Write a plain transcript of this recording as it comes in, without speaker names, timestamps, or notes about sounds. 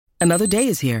Another day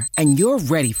is here, and you're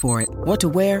ready for it. What to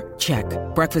wear? Check.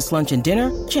 Breakfast, lunch, and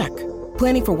dinner? Check.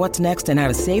 Planning for what's next and how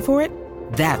to save for it?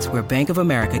 That's where Bank of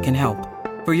America can help.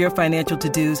 For your financial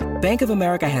to-dos, Bank of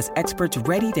America has experts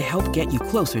ready to help get you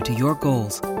closer to your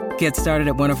goals. Get started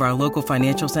at one of our local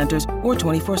financial centers or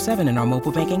 24/7 in our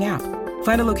mobile banking app.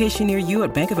 Find a location near you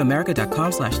at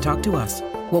bankofamerica.com/talktous.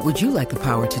 What would you like the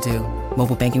power to do?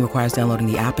 Mobile banking requires downloading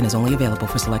the app and is only available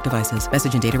for select devices.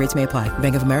 Message and data rates may apply.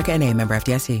 Bank of America N.A., member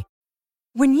FDIC.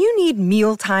 When you need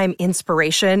mealtime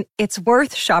inspiration, it's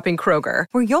worth shopping Kroger,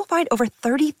 where you'll find over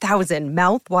 30,000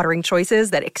 mouth-watering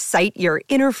choices that excite your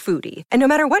inner foodie. And no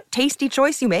matter what tasty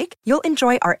choice you make, you'll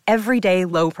enjoy our everyday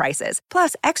low prices,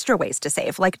 plus extra ways to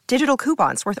save, like digital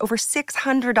coupons worth over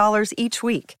 $600 each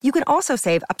week. You can also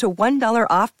save up to $1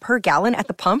 off per gallon at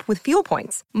the pump with fuel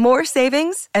points. More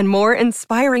savings and more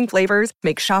inspiring flavors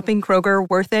make shopping Kroger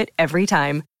worth it every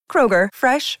time. Kroger,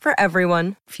 fresh for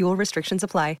everyone. Fuel restrictions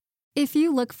apply. If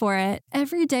you look for it,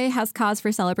 every day has cause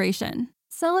for celebration.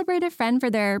 Celebrate a friend for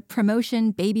their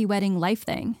promotion, baby wedding, life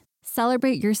thing.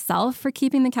 Celebrate yourself for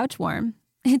keeping the couch warm.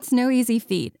 It's no easy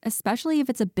feat, especially if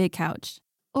it's a big couch.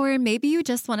 Or maybe you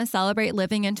just want to celebrate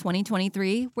living in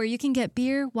 2023, where you can get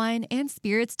beer, wine, and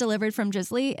spirits delivered from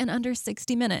Drizzly in under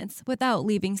 60 minutes without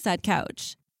leaving said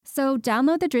couch. So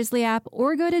download the Drizzly app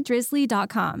or go to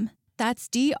drizzly.com. That's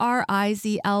DRIZLY.com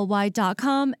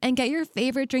and get your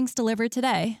favorite drinks delivered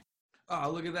today. Oh,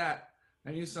 look at that.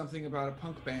 I knew something about a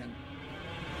punk band.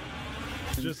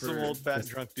 Just some old fat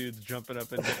drunk dudes jumping up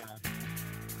and down.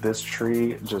 This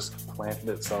tree just planted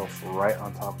itself right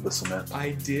on top of the cement.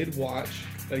 I did watch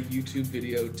a YouTube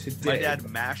video today. My dad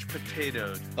mashed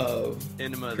potatoes of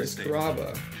Enema Chris of the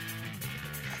Carrabba.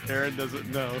 Aaron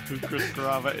doesn't know who Chris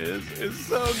Carrabba is. It's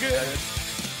so good.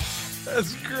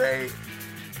 That's great.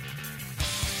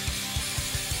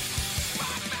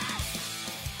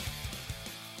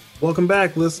 Welcome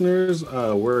back, listeners.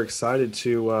 We're excited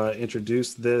to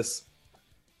introduce this.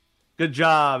 Good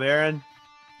job, Aaron.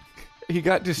 He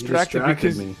got distracted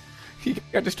because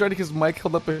Mike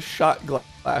held up a shot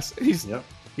glass.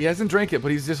 He hasn't drank it,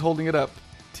 but he's just holding it up,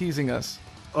 teasing us.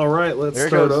 All right, let's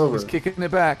start over. He's kicking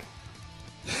it back.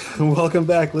 Welcome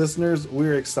back, listeners.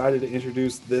 We're excited to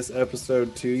introduce this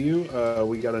episode to you.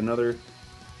 We got another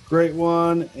great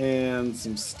one and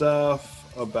some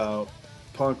stuff about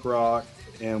punk rock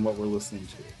and what we're listening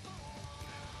to.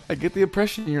 I get the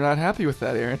impression you're not happy with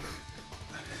that, Aaron.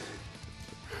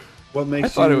 What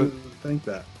makes you think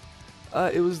that?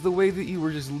 It was the way that you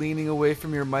were just leaning away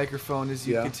from your microphone as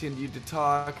you continued to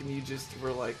talk, and you just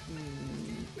were like...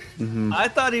 Mm-hmm. I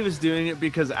thought he was doing it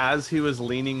because as he was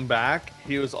leaning back,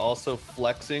 he was also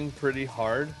flexing pretty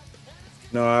hard.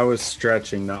 No, I was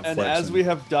stretching, not flexing. And as we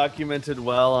have documented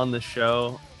well on the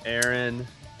show, Aaron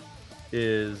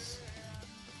is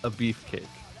a beefcake.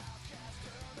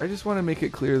 I just want to make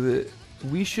it clear that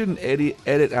we shouldn't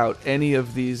edit out any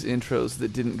of these intros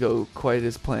that didn't go quite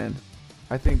as planned.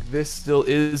 I think this still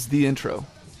is the intro.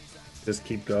 Just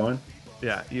keep going?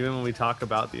 Yeah, even when we talk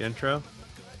about the intro,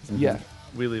 yeah,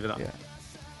 we leave it on. Yeah.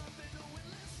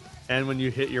 And when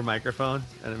you hit your microphone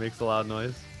and it makes a loud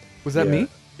noise. Was that me?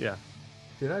 Yeah.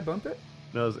 Did I bump it?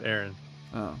 No, it was Aaron.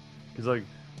 Oh. He's like,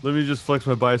 let me just flex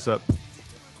my bicep.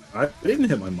 I didn't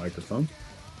hit my microphone.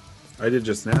 I did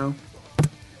just now.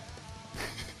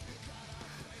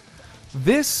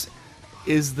 This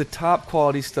is the top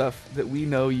quality stuff that we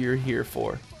know you're here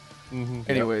for. Mm-hmm.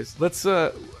 Anyways, let's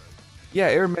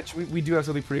Aaron mentioned we do have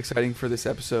something pretty exciting for this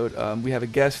episode. We have a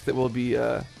guest that we'll be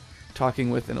talking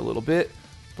with in a little bit,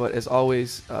 but as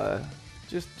always,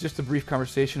 just a brief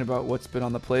conversation about what's been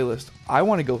on the playlist. I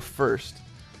want to go first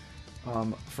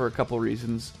for a couple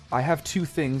reasons. I have two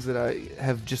things that I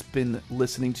have just been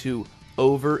listening to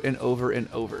over and over and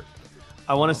over.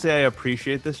 I want to say I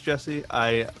appreciate this, Jesse.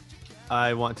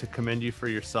 I want to commend you for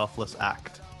your selfless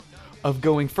act of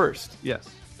going first. Yes.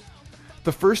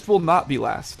 The first will not be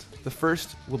last. The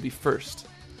first will be first.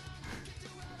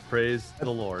 Praise the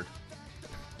Lord.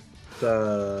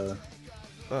 I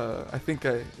think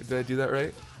did I do that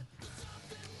right?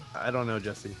 I don't know,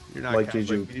 Jesse. You're not like,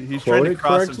 Catholic. did you He's quote trying to it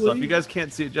cross correctly? himself. You guys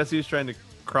can't see it. Jesse was trying to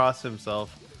cross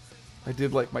himself. I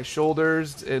did like my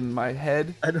shoulders and my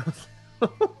head. I don't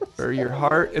or your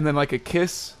heart, and then like a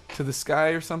kiss to the sky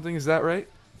or something. Is that right?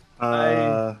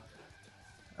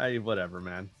 Whatever,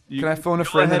 man. Can I phone a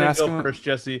friend and ask him? First,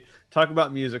 Jesse, talk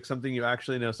about music, something you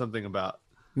actually know something about.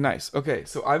 Nice. Okay,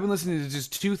 so I've been listening to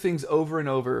just two things over and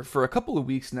over for a couple of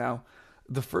weeks now.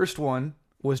 The first one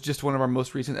was just one of our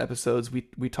most recent episodes.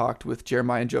 We talked with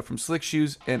Jeremiah and Joe from Slick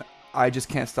Shoes, and I just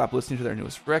can't stop listening to their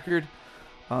newest record.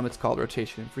 It's called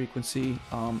Rotation and Frequency.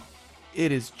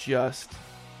 It is just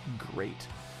great.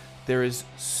 there is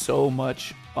so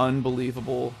much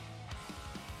unbelievable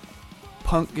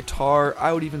punk guitar.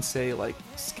 I would even say like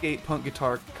skate punk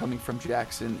guitar coming from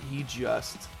Jackson. He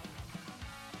just,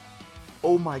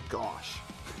 oh my gosh.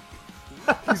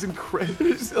 He's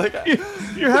incredible. Like,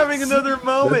 You're having another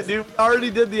moment, dude. We already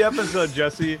did the episode,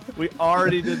 Jesse. We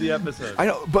already did the episode. I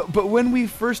know, but when we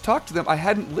first talked to them, I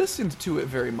hadn't listened to it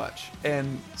very much.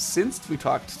 And since we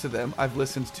talked to them, I've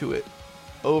listened to it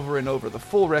over and over, the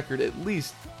full record at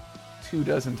least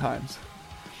 24 times.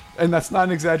 And that's not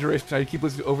an exaggeration. I keep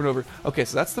listening over and over. Okay,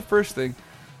 so that's the first thing.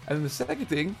 And then the second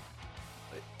thing,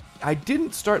 I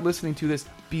didn't start listening to this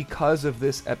because of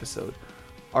this episode.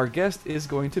 Our guest is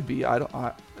going to be,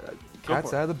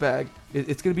 cat's out of the bag.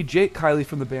 It's going to be Jake Kiley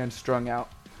from the band Strung Out.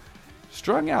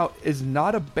 Strung Out is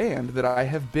not a band that I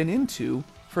have been into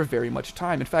for very much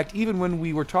time. In fact, even when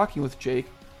we were talking with Jake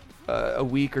a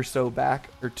week or so back,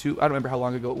 or two, I don't remember how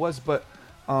long ago it was, but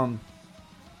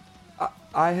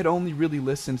I had only really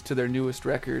listened to their newest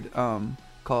record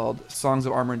called Songs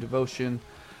of Armor and Devotion.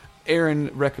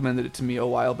 Aaron recommended it to me a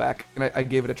while back, and I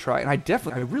gave it a try, and I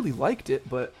really liked it,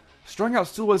 but Strung Out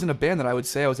still wasn't a band that I would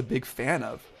say I was a big fan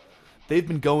of. They've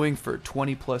been going for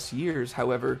 20 plus years,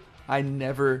 however, I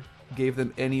never gave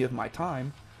them any of my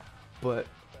time. But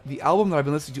the album that I've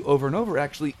been listening to over and over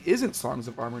actually isn't Songs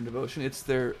of Armor and Devotion. It's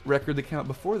their record that came out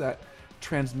before that,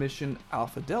 Transmission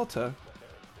Alpha Delta,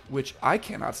 which I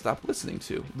cannot stop listening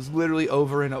to. It's literally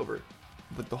over and over.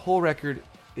 But the whole record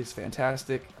is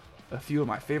fantastic. A few of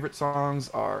my favorite songs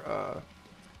are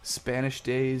Spanish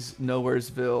Days,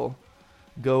 Nowheresville,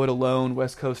 Go It Alone,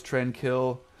 West Coast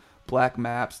Trendkill, Black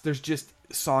Maps. There's just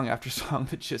song after song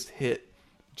that just hit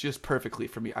just perfectly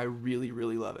for me. I really,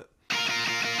 really love it.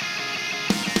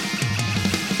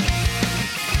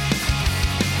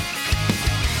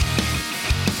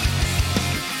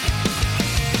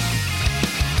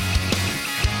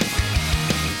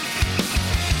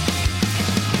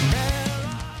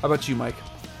 How about you, Mike?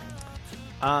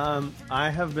 I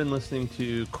have been listening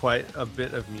to quite a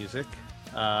bit of music.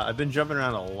 I've been jumping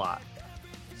around a lot.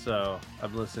 So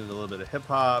I've been listening to a little bit of hip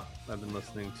hop. I've been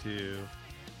listening to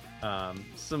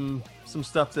some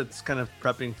stuff that's kind of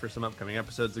prepping for some upcoming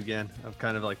episodes again. I'm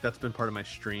kind of like, that's been part of my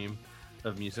stream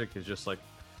of music, is just like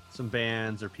some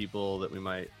bands or people that we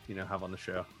might, have on the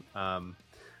show.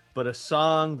 But a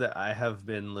song that I have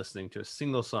been listening to, a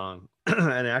single song,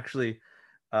 and actually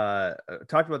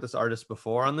talked about this artist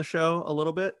before on the show a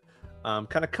little bit.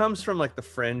 Kind of comes from like the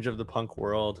fringe of the punk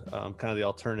world, kind of the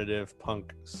alternative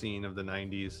punk scene of the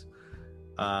 90s.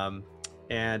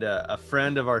 And a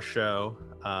friend of our show,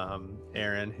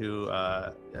 Aaron, who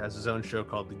has his own show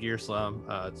called The Gear Slum.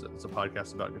 It's a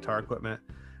podcast about guitar equipment.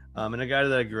 And a guy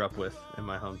that I grew up with in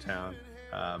my hometown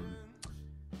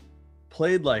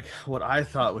played like what I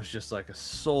thought was just like a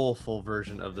soulful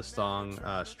version of the song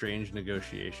Strange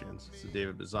Negotiations. It's a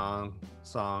David Bazan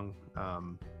song.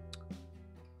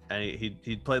 And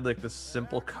he played like this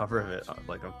simple cover of it,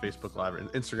 like on Facebook Live or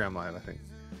Instagram Live, I think.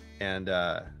 And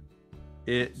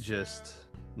it just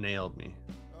nailed me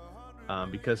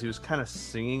because he was kind of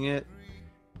singing it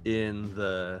in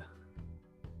the,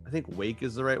 I think wake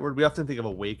is the right word. We often think of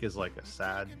a wake as like a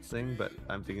sad thing, but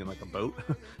I'm thinking like a boat.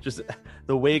 Just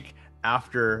the wake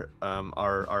after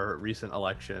our recent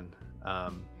election.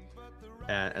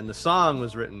 And the song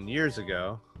was written years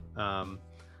ago.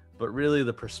 But really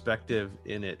the perspective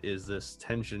in it is this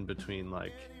tension between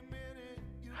like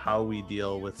how we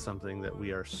deal with something that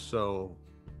we are so,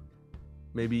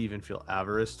 maybe even feel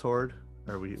avarice toward,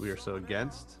 or we are so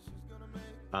against.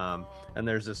 And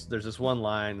there's this one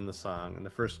line in the song, and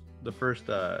the first verse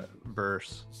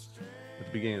at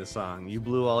the beginning of the song: "You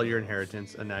blew all your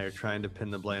inheritance and now you're trying to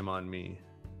pin the blame on me."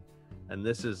 And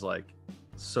this is like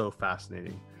so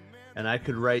fascinating. And I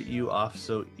could write you off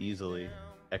so easily,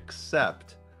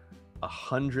 except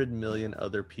 100 million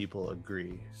other people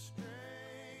agree.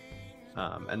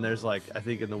 And there's like, I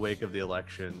think in the wake of the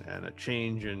election and a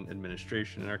change in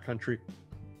administration in our country,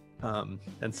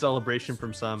 and celebration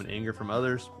from some and anger from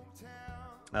others,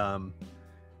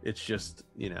 it's just,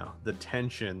 the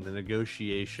tension, the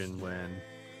negotiation when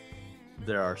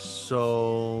there are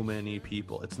so many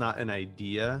people. It's not an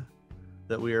idea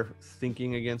that we are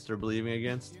thinking against or believing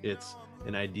against. It's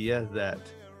an idea that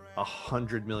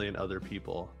 100 million other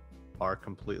people are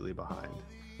completely behind,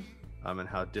 and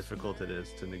how difficult it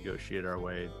is to negotiate our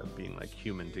way of being like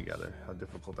human together, how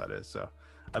difficult that is. So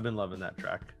I've been loving that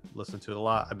track, listened to it a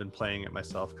lot. I've been playing it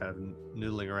myself, kind of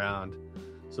noodling around.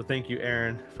 So thank you,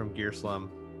 Aaron from Gear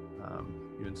Slum.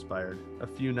 You inspired a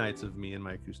few nights of me and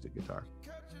my acoustic guitar.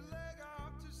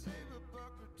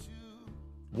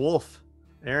 Wolf,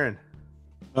 Aaron.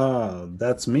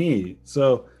 That's me.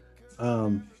 So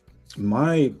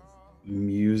My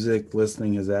music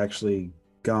listening has actually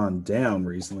gone down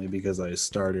recently because I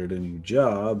started a new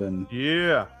job, and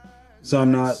Yeah. so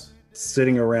I'm not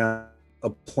sitting around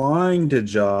applying to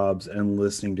jobs and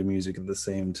listening to music at the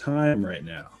same time right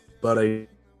now. But I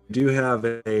do have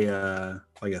a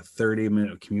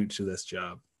 30-minute commute to this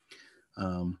job.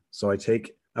 So I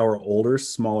take our older,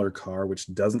 smaller car,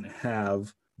 which doesn't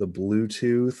have the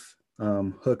Bluetooth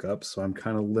hookup, so I'm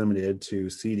kind of limited to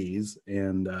CDs.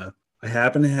 And I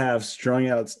happen to have Strung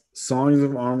Out's Songs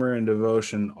of Armor and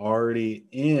Devotion already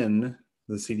in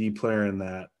the CD player in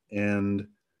that, and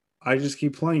I just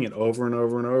keep playing it over and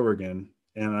over and over again,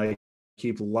 and I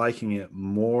keep liking it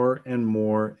more and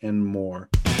more and more.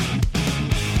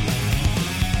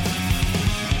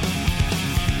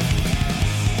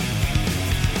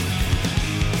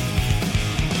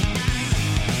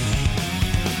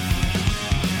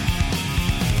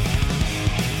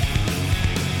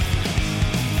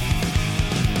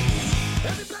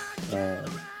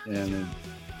 And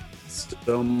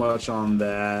so much on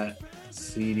that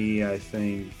CD, I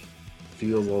think,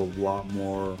 feels a lot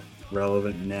more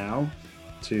relevant now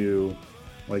to,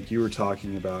 like you were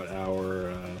talking about,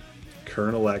 our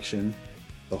current election.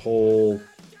 The whole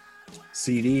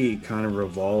CD kind of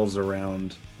revolves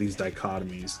around these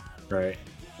dichotomies, right?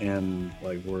 And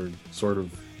like we're sort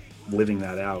of living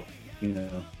that out,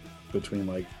 between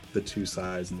like the two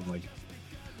sides, and like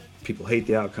people hate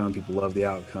the outcome, people love the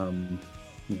outcome.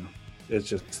 It's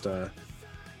just a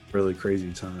really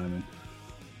crazy time, and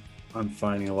I'm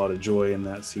finding a lot of joy in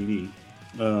that CD.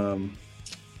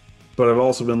 But I've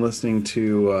also been listening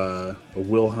to a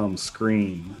Wilhelm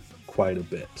Scream quite a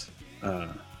bit,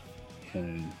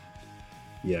 and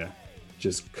yeah,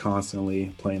 just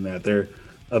constantly playing that. They're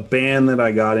a band that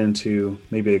I got into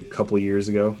maybe a couple of years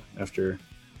ago after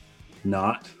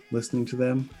not listening to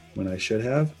them when I should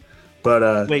have.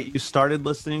 But wait, you started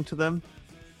listening to them?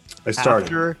 I started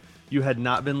after you had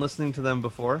not been listening to them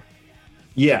before?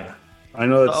 Yeah, I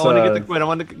know. It's, I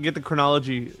want to get the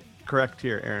chronology correct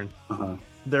here, Aaron. Uh-huh.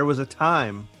 There was a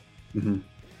time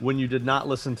when you did not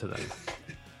listen to them,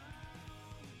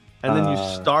 and then you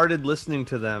started listening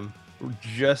to them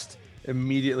just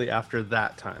immediately after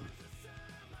that time.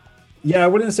 Yeah, I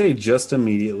wouldn't say just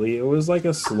immediately. It was like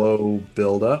a slow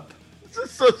build up. This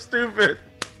is so stupid.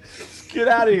 Just get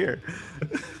out of here.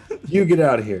 You get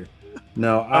out of here.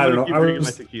 No, I don't know. Keep drinking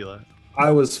my tequila.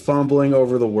 I was fumbling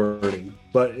over the wording,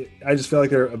 but I just feel like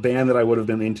they're a band that I would have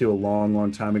been into a long,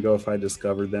 long time ago if I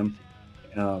discovered them.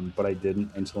 But I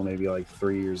didn't until maybe like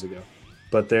 3 years ago.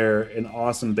 But they're an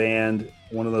awesome band.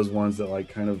 One of those ones that like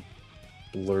kind of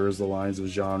blurs the lines of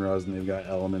genres, and they've got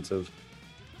elements of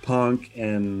punk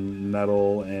and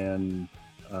metal and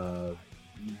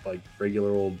like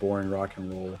regular old boring rock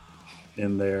and roll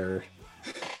in there.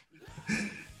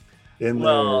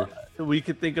 We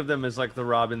could think of them as like the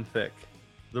Robin Thicke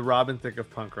of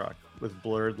punk rock with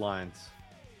blurred lines.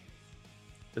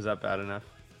 Is that bad enough?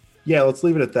 Yeah, let's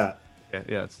leave it at that.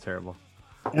 Yeah, it's terrible.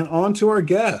 And on to our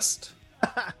guest.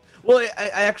 Well, I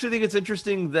actually think it's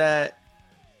interesting that,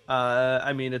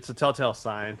 it's a telltale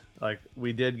sign. Like,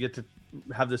 we did get to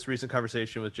have this recent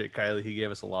conversation with Jake Kiley. He gave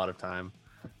us a lot of time.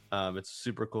 It's a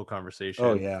super cool conversation.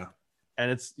 Oh, yeah. And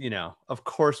it's, of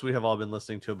course we have all been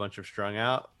listening to a bunch of Strung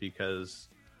Out because,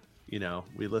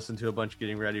 we listened to a bunch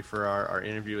getting ready for our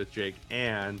interview with Jake,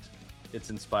 and it's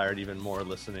inspired even more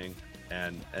listening.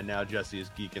 And now Jesse is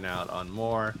geeking out on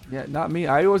more. Yeah, not me.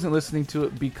 I wasn't listening to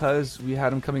it because we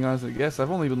had him coming on as a guest.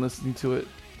 I've only been listening to it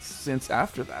since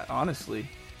after that, honestly.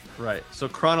 Right. So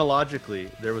chronologically,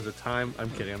 there was a time. I'm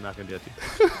kidding. I'm not going to do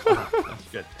it. That's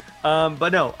good. But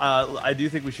no, I do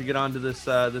think we should get on to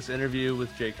this interview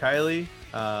with Jake Kiley.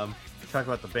 We talk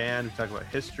about the band. We talk about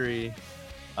history.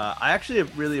 I actually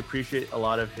really appreciate a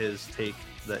lot of his take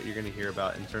that you're going to hear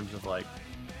about in terms of like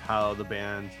how the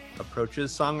band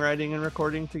approaches songwriting and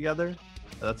recording together.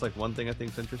 That's like one thing I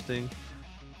think is interesting.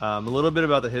 A little bit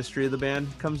about the history of the band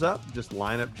comes up, just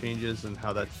lineup changes and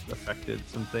how that's affected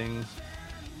some things.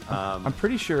 I'm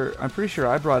pretty sure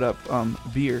I brought up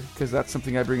beer because that's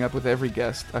something I bring up with every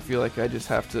guest. I feel like I just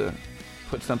have to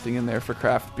put something in there for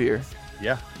craft beer.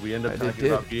 Yeah, we end up talking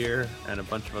about beer and a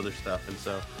bunch of other stuff, and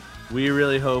so we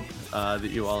really hope that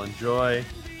you all enjoy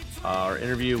our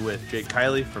interview with Jake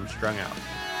Kiley from Strung Out.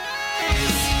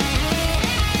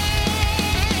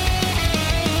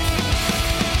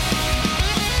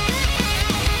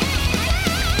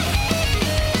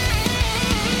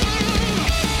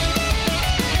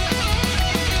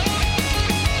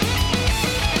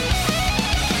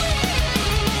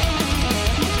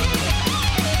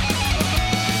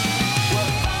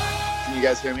 Can you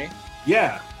guys hear me?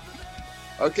 Yeah.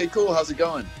 Okay, cool. How's it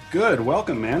going? Good.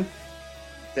 Welcome, man.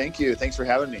 Thank you. Thanks for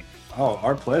having me. Oh,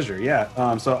 our pleasure.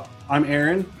 Yeah. So I'm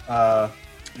Aaron,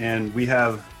 and we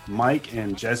have Mike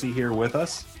and Jesse here with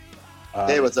us.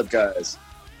 Hey, what's up, guys?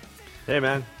 Hey,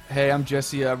 man. Hey, I'm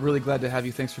Jesse. Really glad to have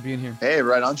you. Thanks for being here. Hey,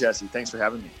 right on, Jesse. Thanks for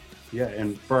having me. Yeah,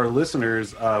 and for our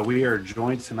listeners, we are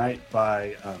joined tonight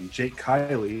by Jake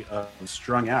Kiley of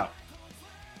Strung Out.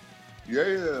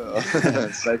 Yeah.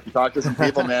 It's nice to talk to some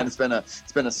people, man. It's been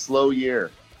a slow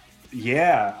year.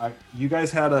 Yeah, you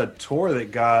guys had a tour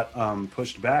that got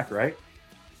pushed back, right?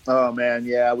 Oh man,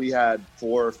 yeah, we had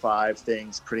 4 or 5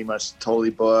 things pretty much totally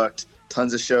booked.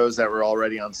 Tons of shows that were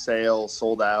already on sale,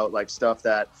 sold out, like stuff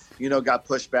that, got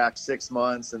pushed back 6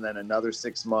 months and then another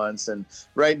 6 months. And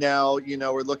right now,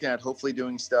 we're looking at hopefully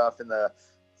doing stuff in the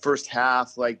first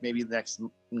half, like maybe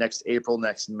next April,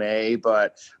 next May.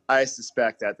 But I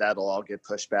suspect that that'll all get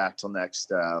pushed back till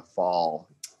next fall,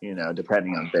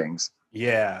 depending on things.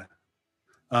 Yeah.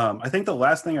 I think the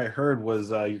last thing I heard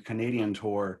was your Canadian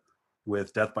tour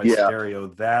with Death by Stereo.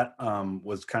 That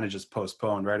was kind of just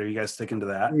postponed, right? Are you guys sticking to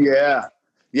that?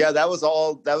 Yeah, that was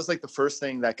like the first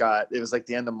thing it was like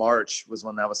the end of March was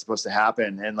when that was supposed to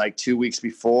happen. And like 2 weeks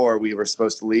before we were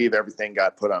supposed to leave, everything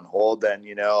got put on hold. Then,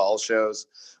 all shows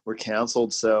were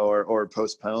canceled, or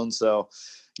postponed. So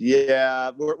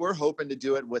yeah, we're hoping to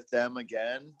do it with them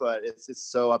again, but it's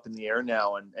so up in the air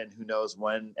now, and who knows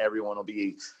when everyone will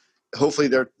be. Hopefully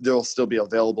they'll still be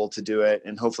available to do it,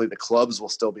 and hopefully the clubs will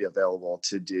still be available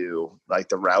to do like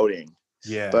the routing.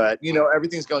 Yeah. But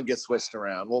everything's going to get switched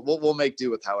around. We'll make do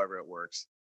with however it works.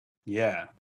 Yeah.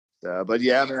 But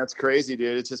yeah, man, that's crazy,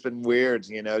 dude. It's just been weird,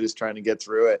 just trying to get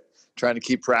through it, trying to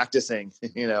keep practicing,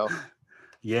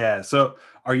 Yeah. So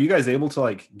are you guys able to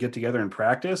like get together and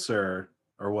practice or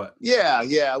what?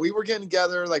 Yeah. We were getting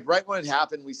together like right when it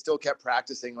happened. We still kept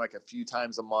practicing like a few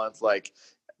times a month, like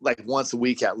once a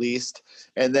week at least.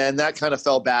 And then that kind of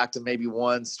fell back to maybe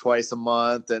once, twice a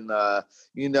month. And, not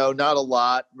a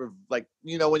lot, like,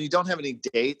 when you don't have any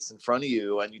dates in front of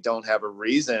you and you don't have a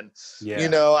reason,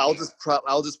 I'll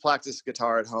just practice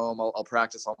guitar at home. I'll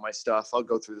practice all my stuff. I'll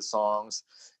go through the songs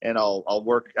and I'll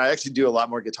work. I actually do a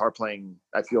lot more guitar playing,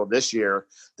 I feel, this year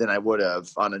than I would have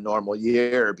on a normal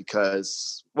year,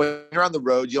 because when you're on the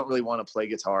road, you don't really want to play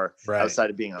guitar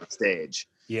outside of being on stage.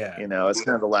 Yeah. It's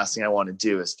kind of the last thing I want to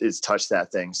do is touch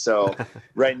that thing. So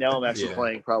right now I'm actually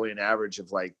playing probably an average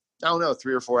of like, I don't know,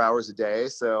 3 or 4 hours a day.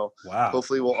 So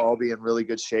hopefully we'll all be in really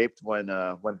good shape when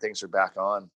things are back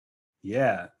on.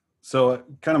 Yeah. So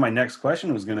kind of my next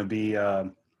question was going to be,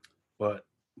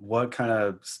 what kind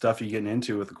of stuff are you getting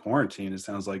into with the quarantine? It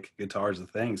sounds like guitar is a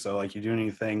thing. So like, you doing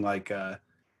anything like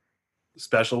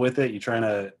special with it? You trying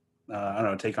to, I don't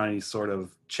know, take on any sort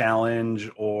of challenge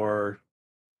or...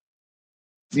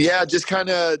 Yeah, just kind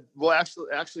of,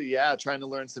 actually, trying to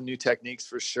learn some new techniques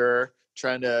for sure.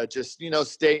 Trying to just,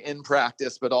 stay in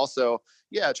practice, but also,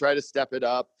 try to step it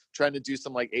up. Trying to do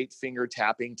some like 8-finger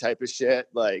tapping type of shit,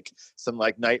 like some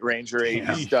like Night Ranger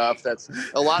 80s stuff. That's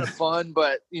a lot of fun,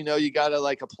 but you got to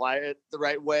like apply it the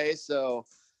right way. So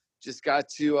just got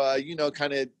to,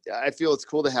 kind of, I feel it's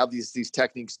cool to have these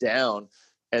techniques down.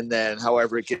 And then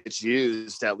however it gets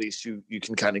used, at least you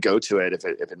can kind of go to it if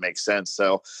it makes sense.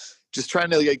 So just trying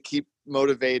to keep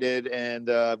motivated. And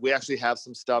we actually have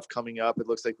some stuff coming up. It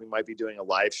looks like we might be doing a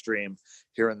live stream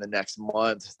here in the next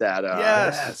month that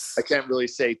I can't really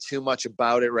say too much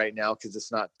about it right now because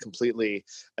it's not completely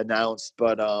announced,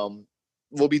 but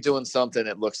we'll be doing something,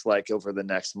 it looks like, over the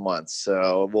next month.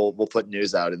 So we'll put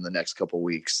news out in the next couple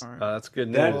weeks. That's good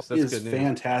news. That is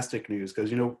fantastic news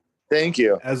because, thank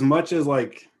you. As much as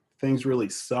like things really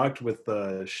sucked with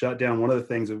the shutdown, one of the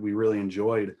things that we really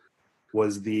enjoyed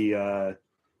was the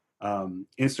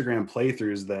Instagram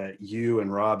playthroughs that you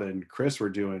and Rob and Chris were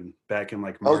doing back in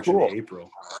like March and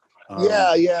April.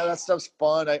 Yeah, that stuff's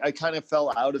fun. I kind of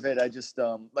fell out of it. I just,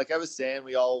 like I was saying,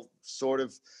 we all sort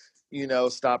of,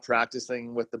 stopped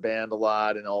practicing with the band a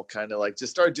lot and all kind of like just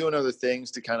started doing other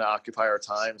things to kind of occupy our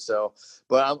time. So,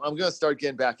 but I'm going to start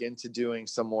getting back into doing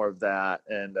some more of that.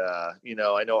 And,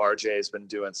 I know RJ has been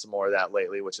doing some more of that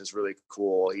lately, which is really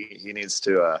cool. He needs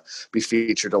to be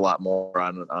featured a lot more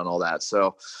on all that.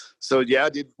 So yeah,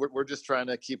 dude, we're just trying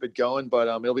to keep it going, but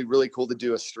it'll be really cool to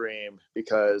do a stream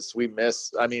because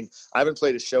I haven't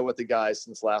played a show with the guys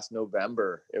since last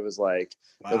November. It was like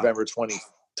November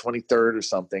 23rd or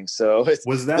something. So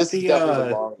was that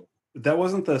that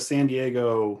wasn't the San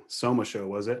Diego Soma show,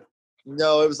 was it?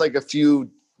 No, it was like a few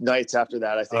nights after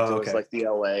that, I think it was okay. like the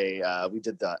LA. We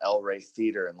did the El Rey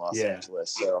Theater in Los Yeah.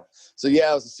 Angeles. So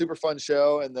yeah, it was a super fun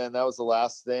show. And then that was the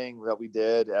last thing that we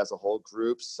did as a whole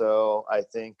group. So I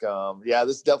think,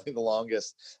 this is definitely the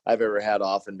longest I've ever had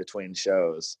off in between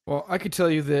shows. Well, I could tell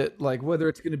you that, like, whether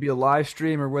it's going to be a live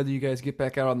stream or whether you guys get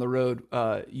back out on the road,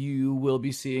 you will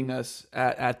be seeing us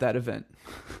at that event.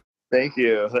 Thank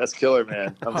you. That's killer,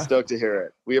 man. I'm stoked to hear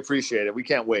it. We appreciate it. We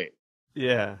can't wait.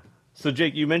 Yeah. So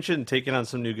Jake, you mentioned taking on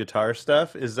some new guitar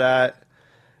stuff. Is there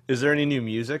any new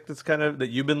music that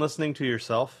you've been listening to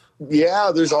yourself?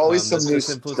 Yeah, there's always some new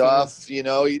influencing stuff,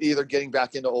 either getting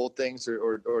back into old things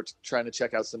or trying to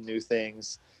check out some new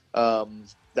things.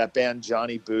 That band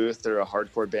Johnny Booth, they're a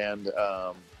hardcore band.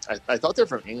 I thought they're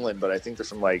from England, but I think they're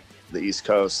from like the East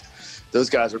Coast. Those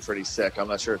guys are pretty sick. I'm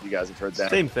not sure if you guys have heard that.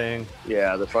 Same thing.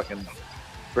 Yeah, they're fucking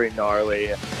pretty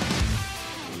gnarly.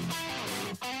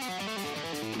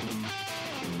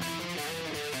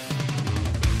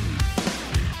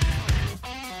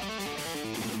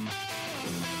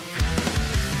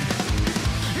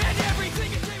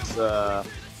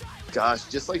 Gosh,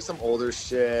 just like some older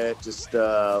shit, just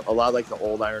a lot like the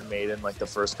old Iron Maiden, like the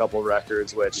first couple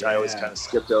records, which I always kind of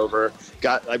skipped over.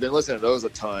 I've been listening to those a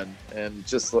ton, and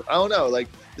just, I don't know, like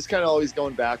just kind of always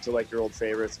going back to like your old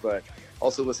favorites, but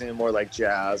also listening to more like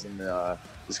jazz and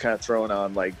just kind of throwing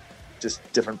on like just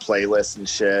different playlists and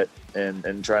shit,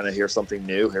 and trying to hear something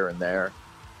new here and there.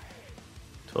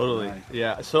 Totally. Right.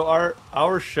 Yeah. So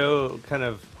our show kind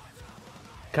of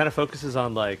focuses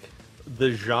on like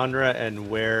the genre and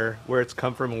where it's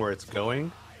come from and where it's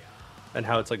going, and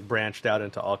how it's like branched out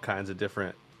into all kinds of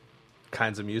different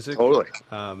kinds of music. Totally.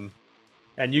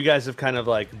 And you guys have kind of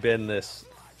like been this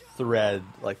thread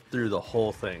like through the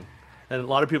whole thing, and a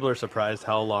lot of people are surprised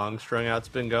how long Strung Out's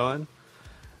been going.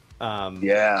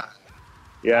 Yeah,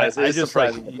 it's I just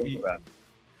surprising like to think about.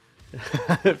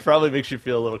 it probably makes you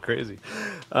feel a little crazy.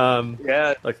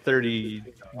 Yeah, like 30.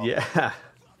 Yeah.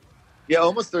 Yeah,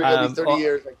 almost 30, it'll be 30 well,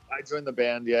 years. Like, I joined the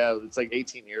band. Yeah, it's like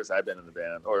 18 years I've been in the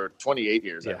band, or 28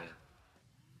 years. Yeah. I mean.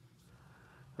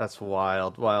 That's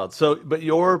wild. So, but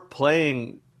your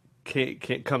playing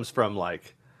comes from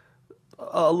like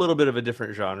a little bit of a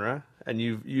different genre, and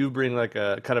you bring like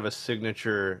a kind of a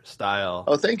signature style.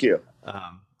 Oh, thank you.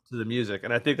 To the music,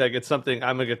 and I think like it's something.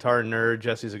 I'm a guitar nerd.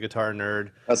 Jesse's a guitar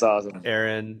nerd. That's awesome.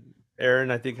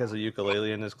 Aaron, I think, has a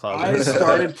ukulele in his closet. I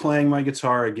started playing my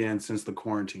guitar again since the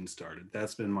quarantine started.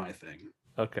 That's been my thing.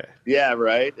 Okay. Yeah,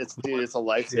 right. It's a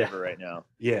lifesaver right now.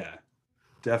 Yeah,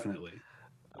 definitely.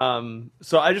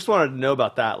 So I just wanted to know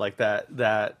about that, like that,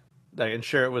 and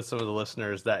share it with some of the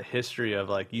listeners. That history of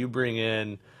like you bring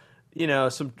in,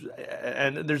 some,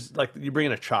 and there's like you bring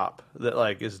in a chop that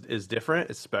like is different.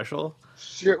 It's special.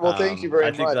 Sure. Well, thank you very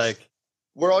much. I think like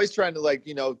we're always trying to like,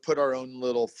 put our own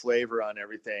little flavor on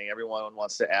everything. Everyone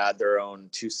wants to add their own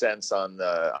 2 cents on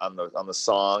the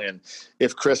song. And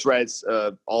if Chris writes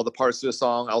all the parts to a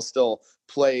song, I'll still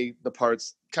play the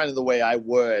parts kind of the way I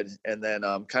would, and then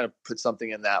kind of put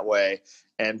something in that way.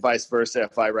 And vice versa.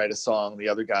 If I write a song, the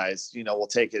other guys, will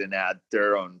take it and add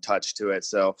their own touch to it.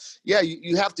 So yeah,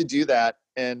 you have to do that.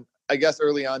 And I guess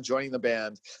early on joining the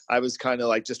band, I was kind of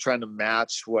like just trying to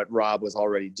match what Rob was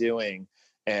already doing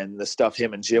and the stuff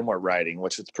him and Jim were writing,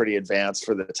 which was pretty advanced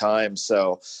for the time.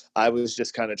 So I was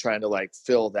just kind of trying to like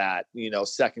fill that,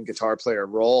 second guitar player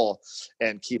role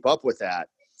and keep up with that.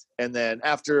 And then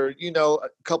after, a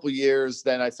couple years,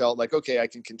 then I felt like, okay, I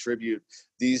can contribute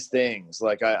these things.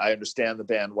 Like I understand the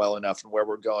band well enough and where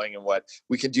we're going and what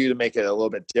we can do to make it a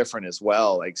little bit different as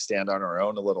well, like stand on our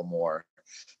own a little more.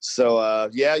 So,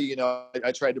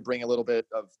 I tried to bring a little bit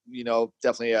of,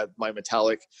 definitely my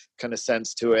metallic kind of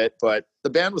sense to it, but the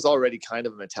band was already kind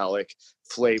of a metallic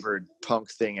flavored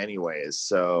punk thing anyways.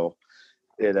 So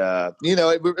it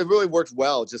really worked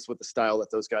well just with the style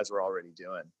that those guys were already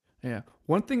doing. Yeah.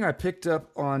 One thing I picked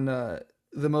up on the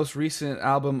most recent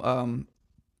album,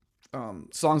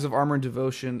 Songs of Armor and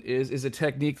Devotion, is a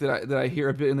technique that I hear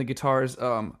a bit in the guitars,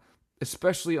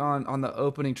 especially on the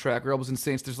opening track, Rebels and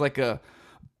Saints. There's like a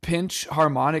pinch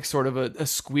harmonic, sort of a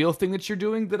squeal thing that you're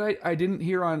doing that I didn't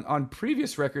hear on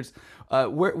previous records.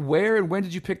 Where and when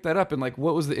did you pick that up, and like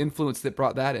what was the influence that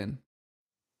brought that in?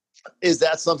 Is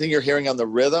that something you're hearing on the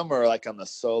rhythm or like on the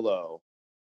solo?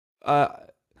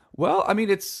 Well, I mean,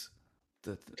 it's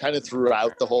kind of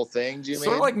throughout the whole thing. Do you sort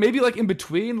mean of like maybe like in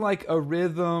between like a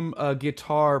rhythm, a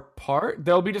guitar part?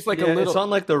 There'll be just like a little. It's on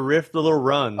like the riff, the little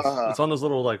runs. Uh-huh. It's on those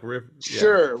little like riff. Yeah.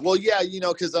 Sure. Well, yeah,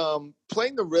 because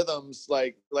playing the rhythms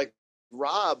like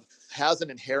Rob has an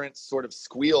inherent sort of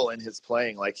squeal in his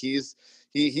playing. Like he's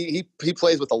he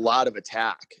plays with a lot of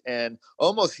attack, and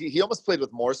he almost played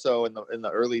with more so in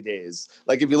the early days.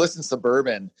 Like if you listen to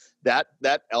Suburban, that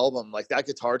album, like that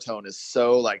guitar tone is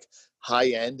so like high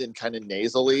end and kind of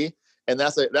nasally, and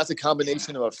that's a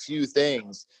combination of a few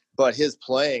things. But his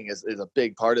playing is a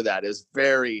big part of that. Is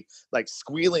very like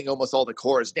squealing almost all the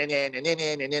chords,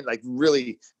 like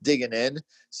really digging in.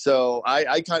 So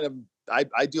I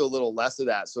do a little less of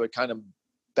that, so it kind of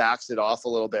backs it off a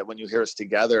little bit when you hear us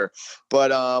together. But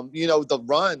the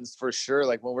runs for sure,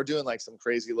 like when we're doing like some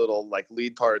crazy little like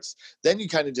lead parts, then you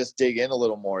kind of just dig in a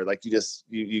little more. Like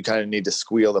you kind of need to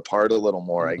squeal the part a little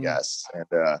more, I guess.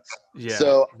 And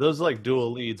so those like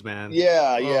dual leads, man.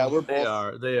 We're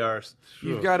both, they are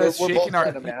you've got us we're shaking both our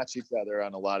trying to match each other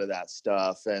on a lot of that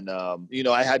stuff. And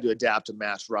I had to adapt to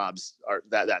match Rob's art,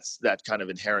 that's that kind of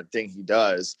inherent thing he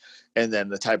does, and then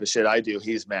the type of shit I do,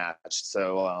 he's matched.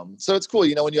 So it's cool,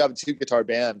 when you have a 2-guitar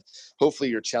band, hopefully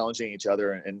you're challenging each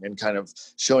other and kind of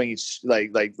showing each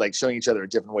showing each other a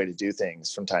different way to do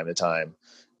things from time to time,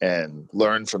 and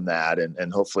learn from that,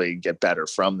 and hopefully get better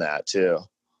from that too.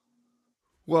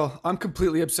 Well, I'm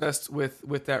completely obsessed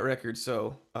with that record,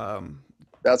 so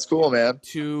that's cool, man.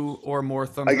 2 or more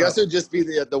thumbs I guess up. it'd just be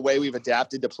the way we've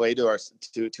adapted to play to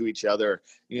each other.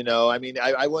 I mean,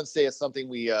 I wouldn't say it's something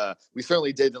we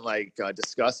certainly didn't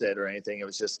discuss it or anything. It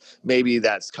was just maybe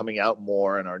that's coming out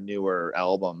more in our newer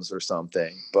albums or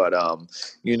something. But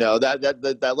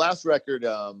that last record,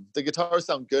 the guitars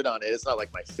sound good on it. It's not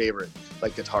like my favorite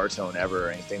like guitar tone ever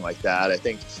or anything like that. I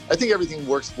think everything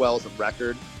works well as a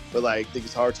record, but like the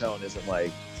guitar tone doesn't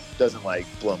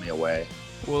blow me away.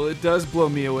 Well, it does blow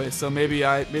me away, so maybe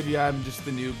I'm just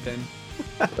the noob then.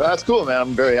 That's cool, man.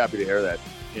 I'm very happy to hear that.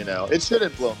 It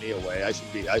shouldn't blow me away. I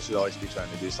should always be trying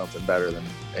to do something better than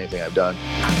anything I've done.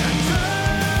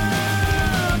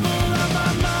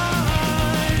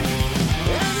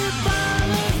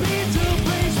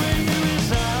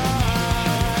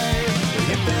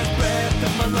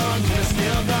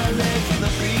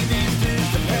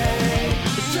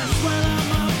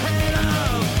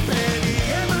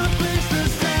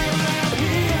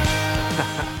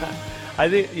 I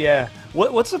think, yeah.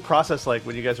 What's the process like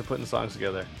when you guys are putting songs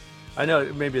together? I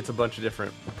know maybe it's a bunch of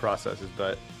different processes,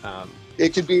 but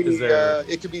it could be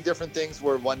different things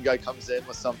where one guy comes in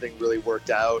with something really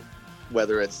worked out,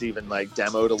 whether it's even like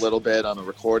demoed a little bit on a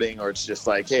recording, or it's just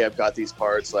like, hey, I've got these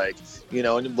parts,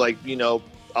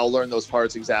 I'll learn those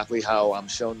parts exactly how I'm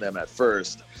shown them at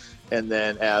first, and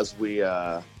then as we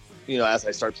as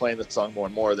I start playing the song more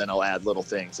and more, then I'll add little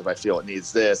things. If I feel it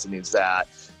needs this, it needs that.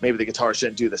 Maybe the guitar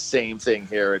shouldn't do the same thing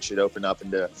here. It should open up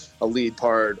into a lead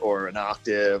part or an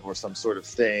octave or some sort of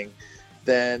thing.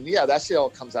 Then, that shit all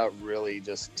comes out really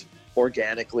just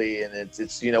organically. And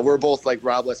it's we're both like,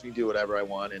 Rob lets me do whatever I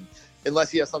want. And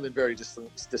unless he has something very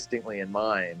distinctly in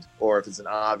mind, or if it's an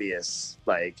obvious,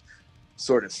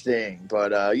 sort of thing.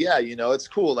 But it's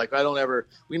cool. Like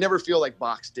we never feel like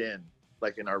boxed in,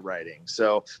 like in our writing.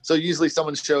 So usually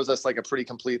someone shows us like a pretty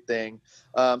complete thing.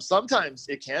 Sometimes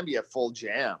it can be a full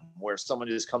jam where someone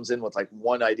just comes in with like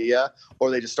one idea,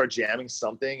 or they just start jamming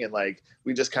something, and like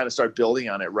we just kind of start building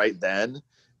on it right then.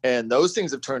 And those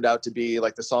things have turned out to be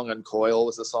like the song Uncoil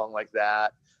was a song like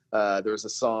that. There was a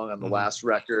song on the last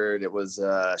record. It was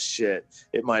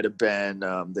it might have been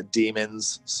the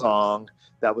Demons song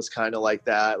that was kind of like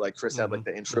that. Like Chris had like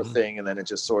the intro thing, and then it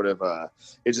just sort of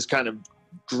it just kind of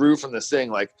grew from this thing.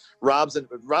 Like Rob's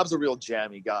a real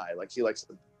jammy guy. Like he likes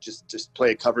to just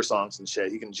play cover songs and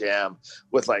shit. He can jam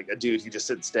with like a dude he just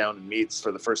sits down and meets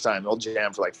for the first time. He'll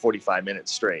jam for like 45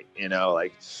 minutes straight,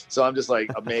 so I'm just like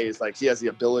amazed. Like he has the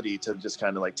ability to just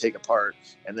kind of like take apart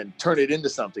and then turn it into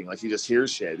something. Like he just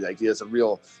hears shit. Like he has a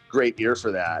real great ear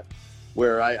for that,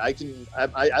 where I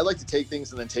like to take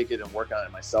things and then take it and work on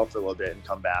it myself for a little bit and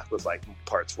come back with like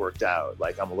parts worked out.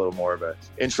 Like I'm a little more of an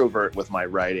introvert with my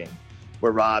writing,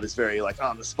 where Rob is very like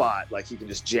on the spot. Like he can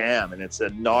just jam, and it's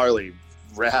a gnarly,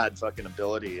 rad fucking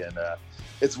ability. And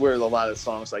it's where a lot of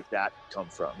songs like that come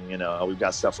from. We've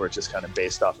got stuff where it's just kind of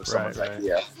based off of someone's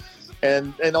idea,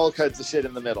 and all kinds of shit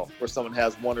in the middle where someone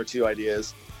has one or two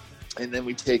ideas, and then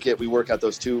we take it, we work out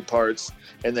those two parts,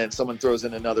 and then someone throws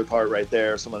in another part right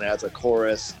there. Someone adds a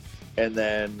chorus, and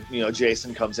then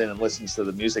Jason comes in and listens to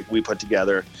the music we put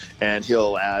together, and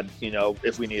he'll add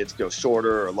if we need it to go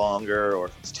shorter or longer, or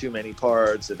if it's too many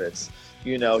parts, if it's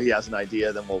he has an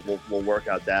idea, then we'll work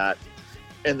out that.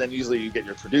 And then usually you get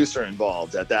your producer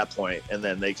involved at that point, and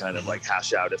then they kind of like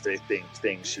hash out if they think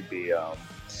things should be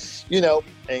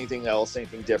anything else,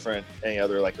 anything different, any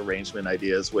other like arrangement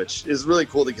ideas, which is really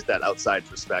cool to get that outside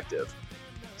perspective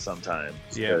sometimes.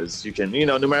 Because you can,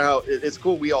 no matter how, it's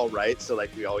cool we all write, so like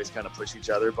we always kind of push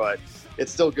each other, but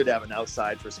it's still good to have an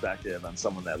outside perspective on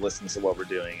someone that listens to what we're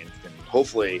doing and can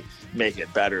hopefully make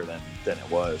it better than it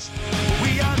was.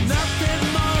 We are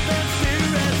nothing more than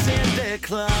spirits in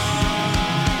decline.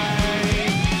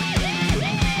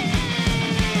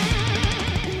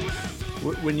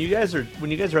 When you guys are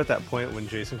at that point when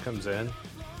Jason comes in,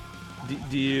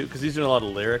 do you, because he's doing a lot of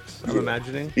lyrics, I'm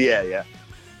imagining. Yeah.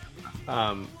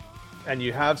 And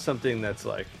you have something that's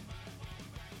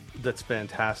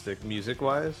fantastic music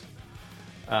wise.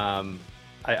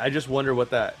 I just wonder what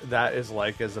that is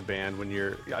like as a band when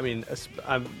you're. I mean,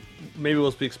 maybe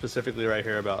we'll speak specifically right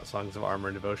here about Songs of Armor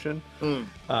and Devotion.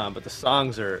 But the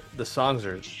songs are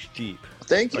deep.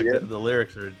 Thank you. The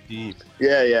lyrics are deep.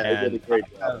 Yeah. They And did a great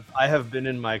job. I have been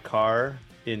in my car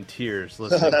in tears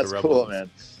listening That's to Rebels. cool, man.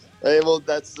 Hey, well,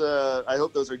 that's. I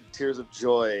hope those are tears of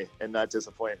joy and not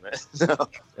disappointment. No.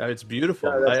 It's beautiful.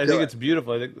 Yeah, I think it's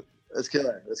beautiful. I think That's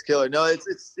killer. That's killer. No,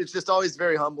 it's just always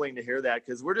very humbling to hear that,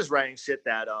 because we're just writing shit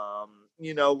that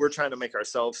we're trying to make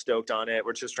ourselves stoked on it.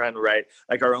 We're just trying to write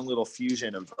like our own little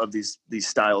fusion of these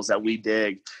styles that we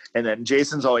dig. And then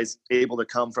Jason's always able to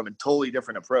come from a totally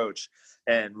different approach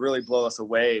and really blow us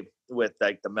away with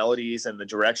like the melodies and the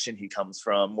direction he comes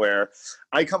from, where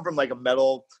I come from like a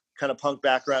metal kind of punk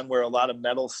background where a lot of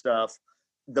metal stuff,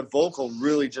 the vocal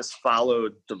really just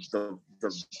followed the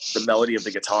melody of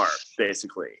the guitar,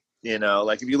 basically. You know,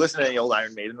 like if you listen to any old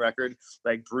Iron Maiden record,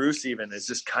 like Bruce even is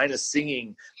just kind of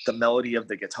singing the melody of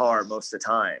the guitar most of the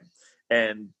time.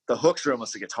 And the hooks are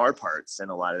almost the guitar parts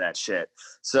and a lot of that shit.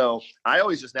 So I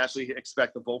always just naturally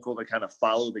expect the vocal to kind of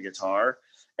follow the guitar.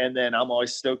 And then I'm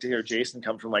always stoked to hear Jason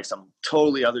come from like some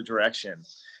totally other direction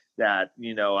that,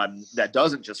 that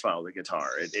doesn't just follow the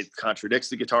guitar. It contradicts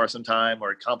the guitar sometime,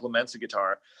 or it complements the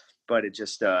guitar. But it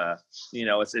just,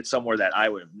 it's somewhere that I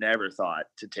would have never thought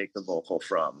to take the vocal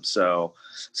from. So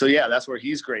yeah, that's where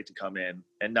he's great to come in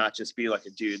and not just be like a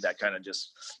dude that kind of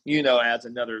just, adds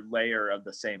another layer of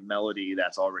the same melody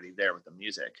that's already there with the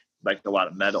music. Like a lot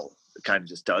of metal kind of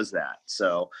just does that.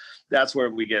 So that's where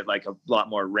we get like a lot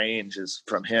more range is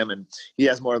from him. And he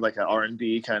has more like an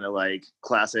R&B kind of like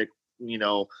classic,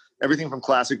 everything from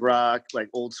classic rock, like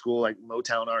old school, like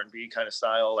Motown R&B kind of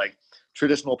style, like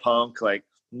traditional punk, like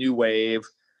new wave,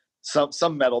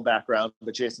 some metal background,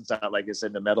 but Jason's not like I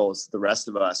said, the metal as the rest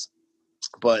of us.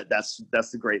 But that's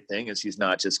the great thing, is he's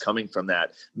not just coming from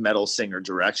that metal singer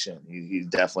direction. He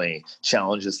definitely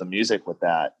challenges the music with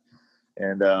that.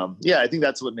 And I think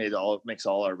that's what makes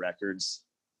all our records,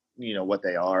 what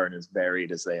they are and as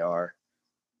varied as they are.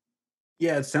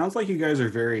 Yeah, it sounds like you guys are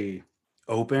very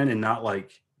open and not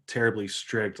like terribly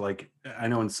strict. Like I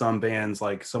know in some bands,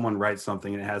 like someone writes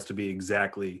something and it has to be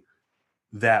exactly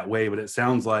that way, but it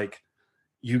sounds like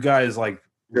you guys like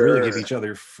really give each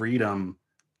other freedom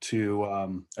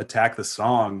to attack the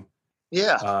song.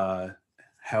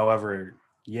 However,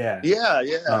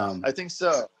 I think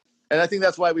so. And I think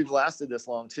that's why we've lasted this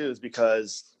long too, is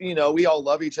because we all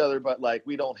love each other, but like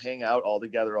we don't hang out all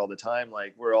together all the time.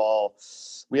 Like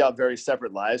we have very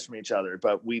separate lives from each other,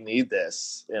 but we need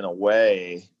this in a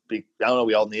way. I don't know,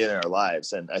 we all need it in our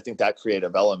lives. And I think that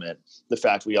creative element, the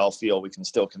fact we all feel we can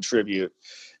still contribute.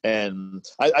 And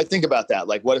I think about that.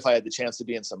 Like, what if I had the chance to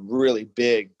be in some really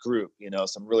big group,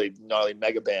 some really gnarly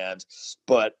mega band,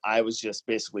 but I was just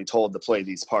basically told to play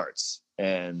these parts.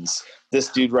 And this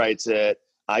dude writes it.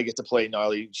 I get to play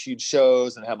gnarly huge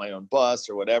shows and have my own bus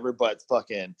or whatever, but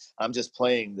fucking, I'm just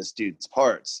playing this dude's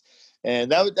parts. And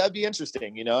that'd be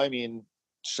interesting. I mean,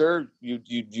 sure,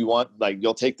 you want, like,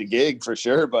 you'll take the gig for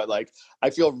sure, but like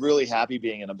I feel really happy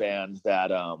being in a band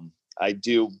that I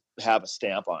do have a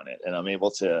stamp on it, and I'm able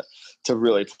to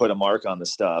really put a mark on the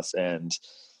stuff and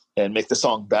make the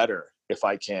song better if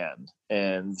I can,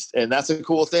 and that's a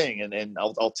cool thing, and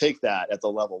I'll take that at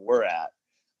the level we're at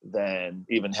than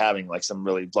even having like some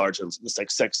really larger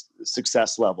like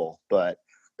success level, but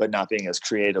not being as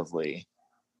creatively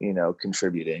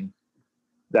contributing.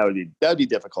 That'd be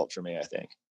difficult for me, I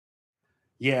think.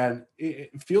 Yeah,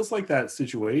 it feels like that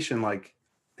situation, like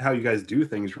how you guys do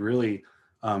things, really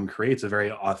creates a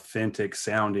very authentic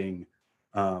sounding.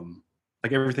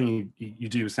 Like everything you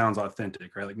do sounds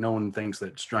authentic, right? Like no one thinks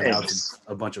that Strung Out's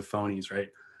a bunch of phonies, right?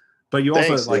 But you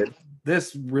also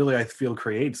this really, I feel,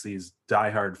 creates these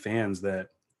diehard fans that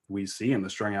we see in the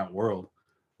Strung Out world.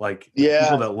 Like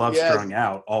people that love Strung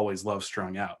Out always love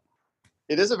Strung Out.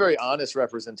 It is a very honest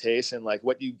representation. Like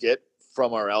what you get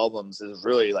from our albums is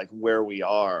really like where we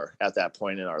are at that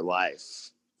point in our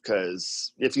life.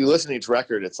 Because if you listen to each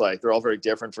record, it's like they're all very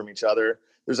different from each other.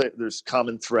 There's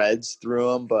common threads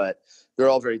through them, but they're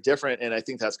all very different. And I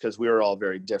think that's because we were all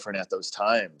very different at those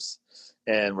times.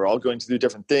 And we're all going to do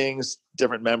different things.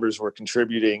 Different members were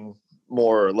contributing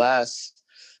more or less.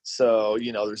 So,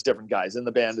 you know, there's different guys in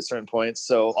the band at certain points.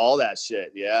 So all that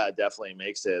shit, yeah, definitely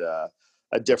makes it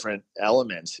a different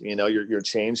element. You know, you're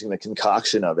changing the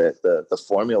concoction of it, the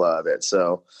formula of it.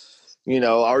 So, you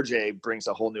know, RJ brings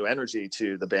a whole new energy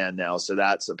to the band now. So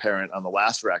that's apparent on the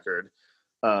last record.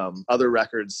 Other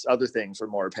records, other things were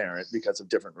more apparent because of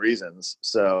different reasons.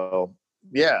 So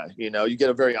yeah, you know, you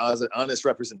get a very honest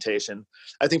representation.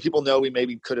 I think people know we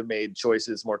maybe could have made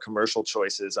choices, more commercial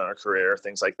choices on our career,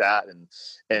 things like that,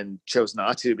 and chose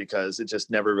not to because it just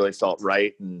never really felt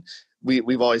right. And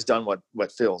we've always done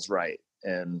what feels right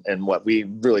and what we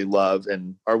really love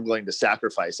and are willing to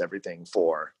sacrifice everything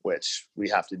for, which we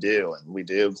have to do, and we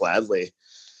do gladly.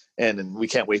 And we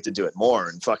can't wait to do it more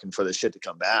and fucking for this shit to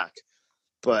come back.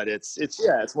 But it's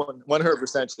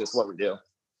 100% just what we do.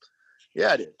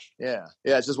 Yeah, dude. Yeah.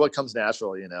 It's just what comes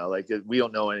natural, you know, like we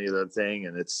don't know any other thing,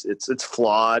 and it's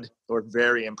flawed or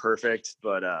very imperfect,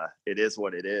 but it is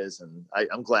what it is. And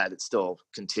I'm glad it's still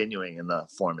continuing in the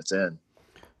form it's in.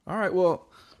 All right. Well,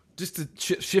 just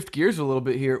to shift gears a little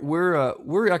bit here,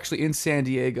 we're actually in San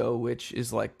Diego, which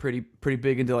is like pretty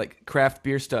big into like craft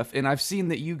beer stuff. And I've seen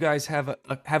that you guys have a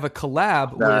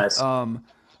collab with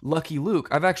Lucky Luke.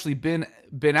 I've actually been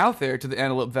out there to the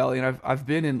Antelope Valley, and I've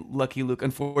been in Lucky Luke.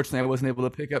 Unfortunately, I wasn't able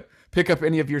to pick up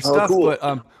any of your stuff. Cool.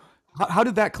 But how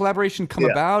did that collaboration come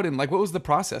about, and like what was the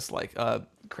process like?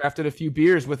 Crafted a few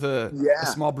beers with a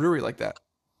small brewery like that.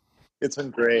 It's been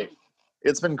great.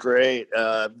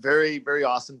 Very, very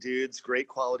awesome dudes. Great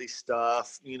quality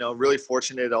stuff. You know, really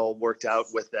fortunate it all worked out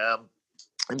with them.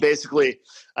 And basically,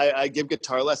 I give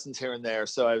guitar lessons here and there.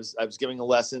 So I was giving a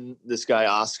lesson. This guy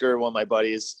Oscar, one of my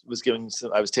buddies, was giving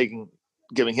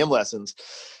him lessons,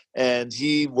 and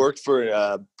he worked for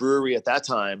a brewery at that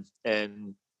time,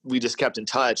 and we just kept in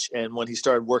touch. And when he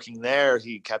started working there,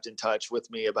 he kept in touch with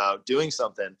me about doing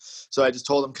something. So I just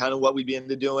told him kind of what we'd be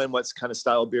into doing, what's kind of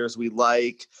style beers we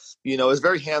like. You know, it was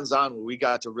very hands-on. We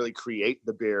got to really create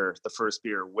the first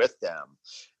beer with them.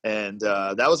 And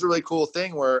that was a really cool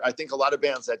thing where I think a lot of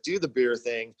bands that do the beer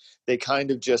thing, they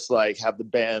kind of just like have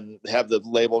the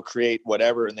label create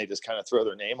whatever, and they just kind of throw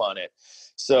their name on it.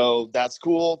 So that's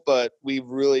cool, but we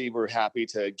really were happy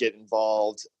to get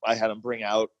involved. I had them bring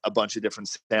out a bunch of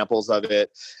different samples of it,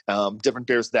 different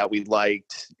beers that we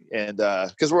liked, and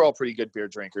because we're all pretty good beer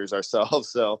drinkers ourselves,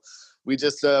 so we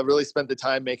just really spent the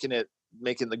time making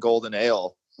the Golden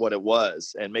Ale what it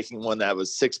was, and making one that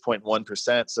was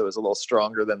 6.1%, so it was a little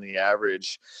stronger than the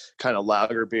average kind of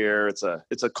lager beer. It's a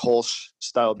Kolsch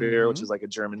style beer, which is like a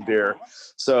German beer.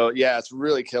 So yeah, it's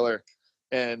really killer.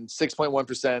 And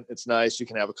 6.1%, it's nice. You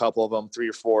can have a couple of them, 3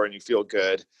 or 4, and you feel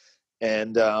good.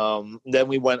 And then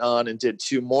we went on and did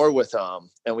 2 more with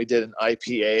them, and we did an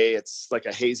IPA. It's like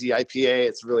a hazy IPA.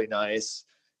 It's really nice.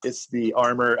 It's the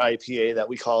Armor IPA that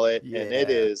we call it, and it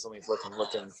is. Let me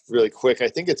looking really quick. I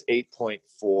think it's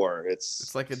 8.4.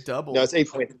 It's like a double. No, it's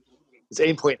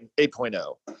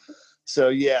 8.0. So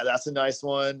yeah, that's a nice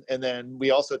one. And then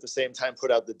we also at the same time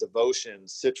put out the Devotion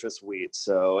Citrus Wheat.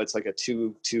 So it's like a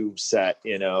two set,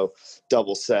 you know,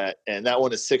 double set. And that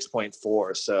one is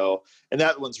 6.4. So, and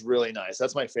that one's really nice.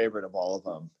 That's my favorite of all of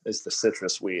them, is the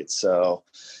Citrus Wheat. So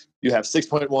you have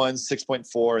 6.1,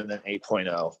 6.4, and then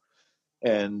 8.0.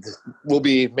 And we'll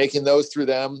be making those through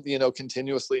them, you know,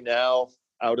 continuously now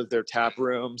out of their tap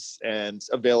rooms and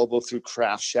available through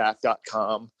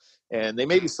craftshack.com. And they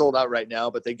may be sold out right now,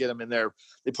 but they get them in there.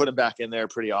 They put them back in there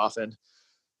pretty often.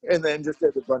 And then just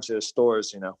get a bunch of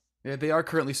stores, you know. Yeah, they are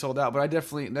currently sold out, but I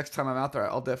definitely, next time I'm out there,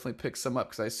 I'll definitely pick some up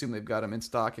because I assume they've got them in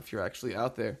stock if you're actually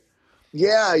out there.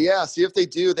 Yeah. See if they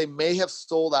do. They may have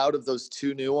sold out of those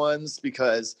 2 new ones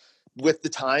because with the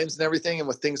times and everything and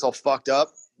with things all fucked up,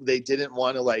 they didn't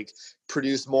want to like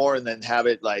produce more and then have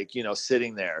it like, you know,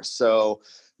 sitting there. So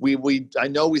I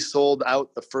know we sold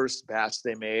out the first batch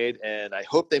they made, and I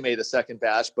hope they made a second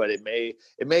batch, but it may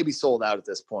be sold out at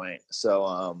this point.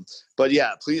 So, but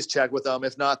yeah, please check with them.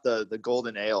 If not, the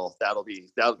Golden Ale,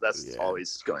 that's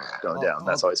always going down.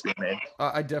 That's always being made.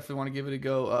 I definitely want to give it a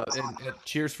go. And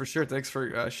cheers for sure. Thanks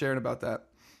for sharing about that.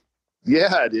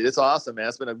 Yeah, dude, it's awesome, man.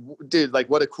 It's been like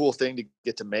what a cool thing to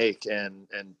get to make, and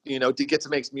you know, to get to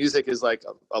make music is like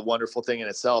a wonderful thing in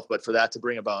itself. But for that to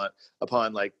bring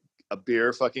upon like a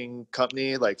beer fucking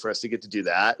company, like for us to get to do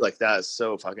that, like that is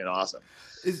so fucking awesome.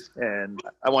 And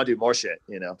I want to do more shit,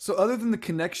 you know. So other than the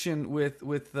connection with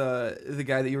the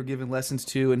guy that you were giving lessons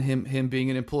to, and him being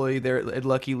an employee there at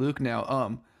Lucky Luke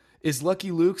now, is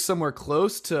Lucky Luke somewhere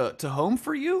close to home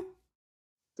for you?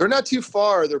 They're not too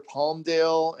far. They're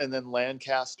Palmdale and then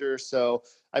Lancaster. So,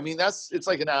 I mean, it's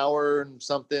like an hour and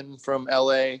something from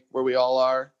LA where we all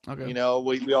are. Okay. You know,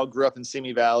 we all grew up in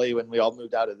Simi Valley when we all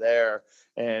moved out of there.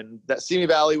 And that Simi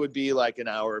Valley would be like an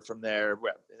hour from there. In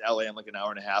LA, I'm like an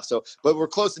hour and a half. So, but we're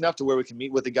close enough to where we can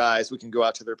meet with the guys. We can go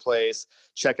out to their place,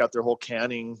 check out their whole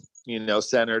canning,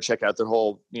 center, check out their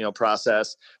whole,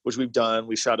 process, which we've done.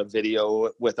 We shot a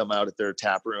video with them out at their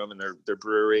tap room and their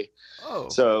brewery. Oh.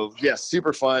 So yeah,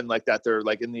 super fun like that. They're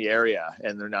like in the area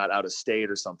and they're not out of state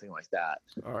or something like that.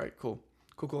 All right, cool.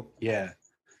 Yeah.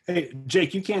 Hey,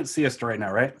 Jake, you can't see us right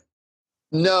now, right?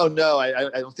 No,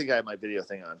 I don't think I have my video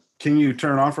thing on. Can you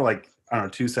turn it on for like, I don't know,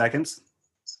 2 seconds?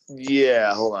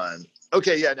 Yeah, hold on.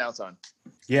 Okay, yeah, now it's on.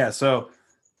 Yeah, so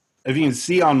if you can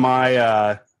see on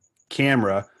my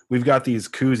camera, we've got these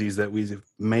koozies that we've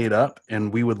made up,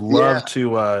 and we would love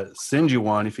to send you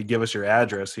one if you give us your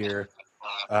address here.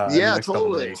 Yeah,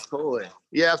 totally.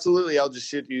 Yeah, absolutely. I'll just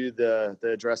shoot you the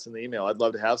address in the email. I'd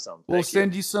love to have some. We'll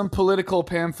send you some political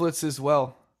pamphlets as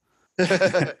well.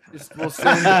 We'll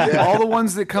send all the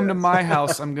ones that come to my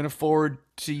house. I'm going to forward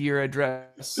to your address.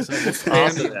 So just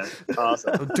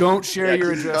awesome. Don't share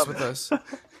your address with us.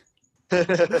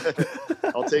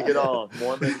 I'll take it all.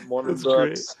 Mormon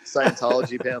books,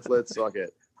 Scientology pamphlets. Fuck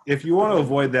it. If you want to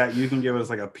avoid that, you can give us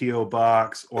like a P.O.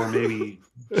 box or maybe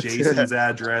Jason's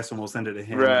address, and we'll send it to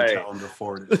him and tell him to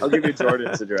forward it. I'll give you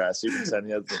Jordan's address. You can send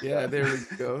him. Yeah, there we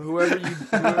go. Whoever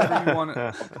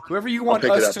you want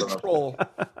us to troll,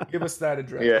 give us that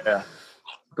address. Yeah,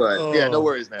 but yeah, no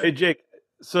worries, man. Hey, Jake.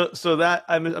 So that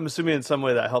I'm assuming in some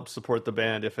way that helps support the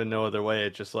band. If in no other way,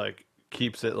 it just like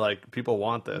keeps it like people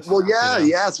want this. Well, yeah,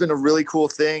 it's been a really cool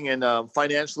thing, and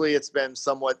financially, it's been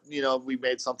somewhat. We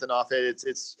made something off it.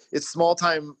 It's small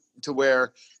time to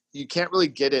where you can't really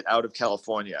get it out of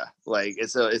California. Like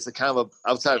it's a kind of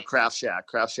outside of Craft Shack.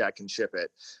 Craft Shack can ship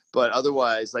it, but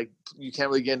otherwise, like you can't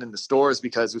really get it in the stores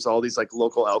because there's all these like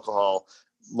local alcohol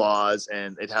laws,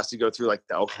 and it has to go through like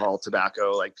the alcohol,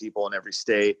 tobacco, like people in every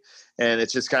state, and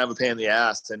it's just kind of a pain in the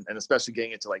ass, and especially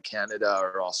getting it to like Canada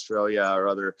or Australia or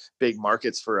other big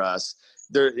markets for us.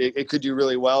 It could do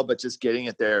really well, but just getting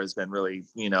it there has been really,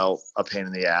 a pain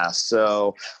in the ass.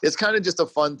 So it's kind of just a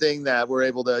fun thing that we're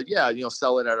able to,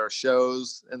 sell it at our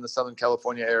shows in the Southern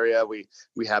California area. We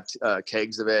have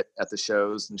kegs of it at the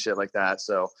shows and shit like that.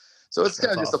 So it's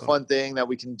kind of just a fun thing that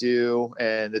we can do.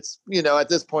 And it's, at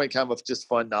this point, kind of a just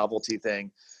fun novelty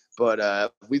thing.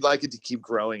 But we'd like it to keep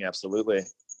growing. Absolutely.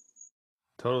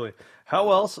 Totally. How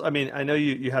else? I mean, I know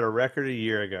you had a record a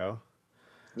year ago.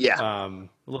 Yeah.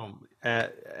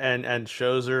 And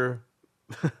shows are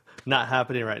not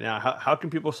happening right now. How can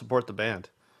people support the band?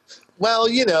 Well,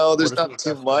 there's not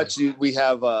too much. We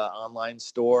have an online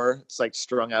store. It's like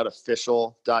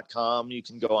strungoutofficial.com. You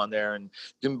can go on there and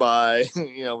you can buy,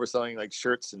 we're selling like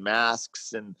shirts and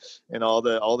masks and all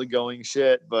the going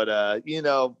shit. But,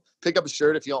 pick up a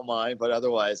shirt if you don't mind. But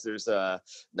otherwise, there's not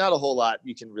a whole lot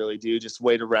you can really do. Just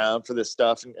wait around for this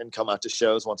stuff and come out to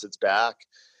shows once it's back.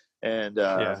 And,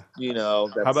 how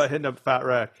about hitting up Fat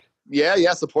Wreck?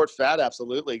 Yeah. Support Fat.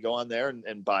 Absolutely. Go on there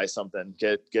and buy something,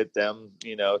 get them,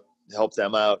 help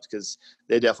them out because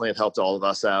they definitely have helped all of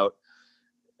us out.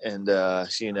 And,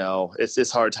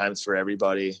 it's hard times for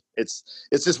everybody. It's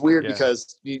just weird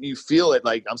because you feel it.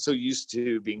 Like I'm so used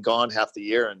to being gone half the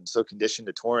year and so conditioned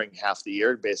to touring half the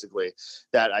year, basically,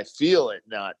 that I feel it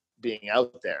not being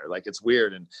out there. Like it's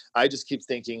weird. And I just keep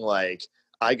thinking like,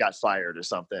 I got fired or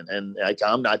something and like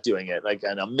I'm not doing it, like,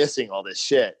 and I'm missing all this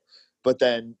shit. But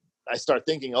then I start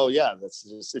thinking, oh yeah,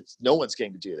 it's no one's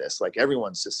getting to do this. Like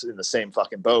everyone's just in the same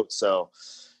fucking boat. So,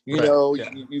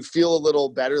 you feel a little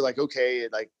better, like, okay,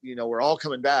 like, we're all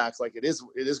coming back. Like it is,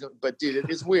 but dude, it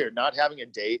is weird not having a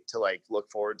date to like look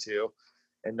forward to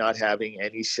and not having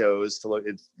any shows to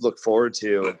look forward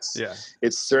to.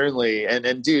 It's certainly,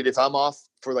 and dude, if I'm off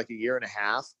for like a year and a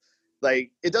half,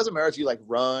 like, it doesn't matter if you like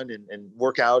run and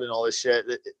work out and all this shit.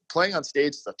 Playing on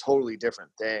stage is a totally different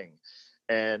thing.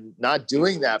 And not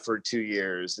doing that for 2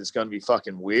 years is going to be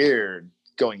fucking weird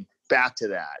going back to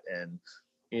that. And,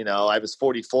 I was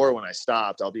 44 when I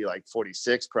stopped. I'll be like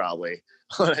 46 probably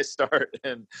when I start.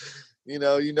 And, you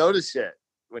notice shit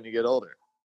when you get older.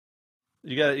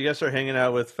 You got to start hanging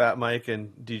out with Fat Mike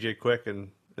and DJ Quick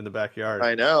in the backyard.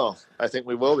 I know. I think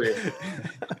we will be.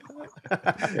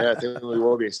 Yeah, I think we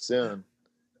will be soon.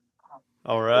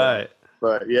 All right.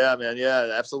 But yeah, man,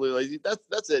 yeah, absolutely.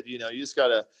 That's it. You just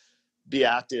gotta be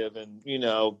active. And, you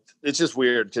know, it's just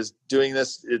weird because doing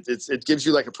this, it gives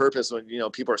you like a purpose when, you know,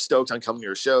 people are stoked on coming to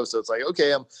your show. So it's like,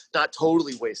 okay, I'm not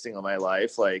totally wasting on my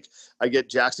life. Like I get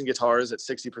Jackson guitars at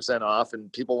 60% off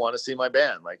and people want to see my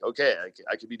band. Like, okay,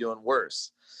 I could be doing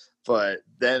worse. But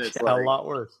then it's like a lot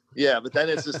worse. Yeah. But then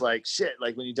it's just like, shit,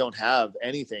 like when you don't have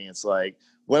anything, it's like,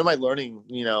 what am I learning?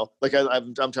 You know, like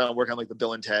I'm trying to work on like the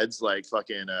Bill and Ted's, like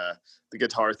fucking the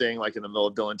guitar thing, like in the middle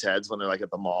of Bill and Ted's when they're like at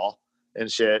the mall and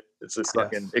shit. It's this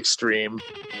fucking extreme.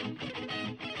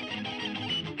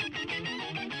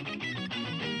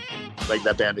 Like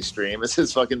that band Extreme is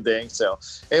his fucking thing. So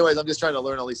anyways, I'm just trying to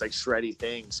learn all these like shreddy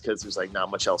things because there's like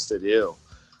not much else to do.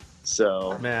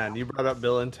 So man, you brought up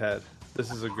Bill and Ted.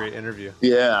 This is a great interview.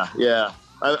 Yeah.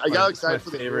 I got excited for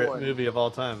the favorite new one. movie of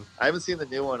all time. I haven't seen the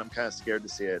new one. I'm kind of scared to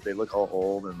see it. They look all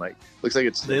old and like looks like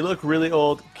it's. They look really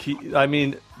old. I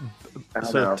mean,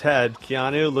 know. Ted,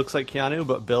 Keanu looks like Keanu,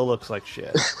 but Bill looks like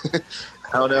shit.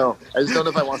 I don't know. I just don't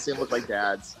know if I want to see him look like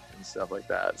dads and stuff like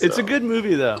that. So. It's a good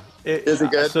movie though. Is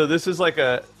it good? So this is like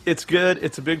it's good.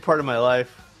 It's a big part of my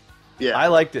life. Yeah, I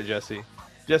liked it, Jesse.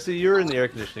 Jesse, you were in the air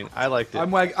conditioning. I liked it. I'm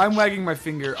wagging my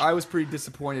finger. I was pretty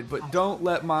disappointed, but don't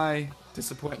let my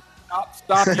disappointment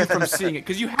stop you from seeing it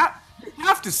because you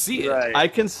have to see it. Right. I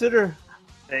consider.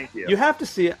 Thank you. You have to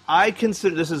see it.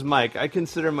 This is Mike. I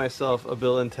consider myself a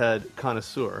Bill and Ted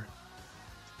connoisseur.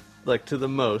 Like to the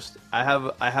most. I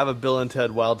have a Bill and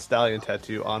Ted Wild Stallion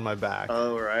tattoo on my back.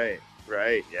 Oh right,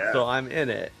 yeah. So I'm in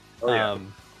it. Oh, yeah.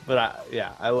 But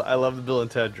I love the Bill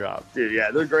and Ted drop. Dude,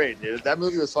 yeah, they're great, dude. That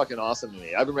movie was fucking awesome to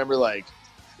me. I remember like,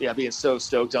 being so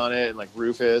stoked on it and like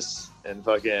Rufus and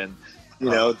fucking. You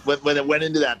know, when it went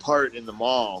into that part in the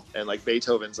mall and like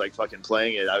Beethoven's like fucking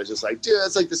playing it, I was just like, dude,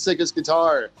 that's like the sickest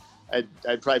guitar.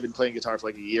 I'd probably been playing guitar for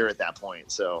like a year at that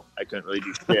point, so I couldn't really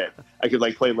do shit. I could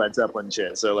like play Led Zeppelin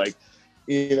shit. So like,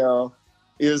 you know,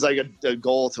 it was like a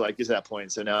goal to like get to that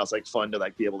point. So now it's like fun to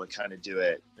like be able to kind of do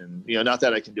it. And you know, not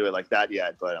that I can do it like that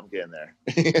yet, but I'm getting there.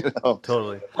 You know?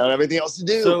 Totally. I don't have anything else to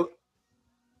do. So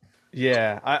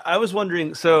yeah, I was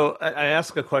wondering. So I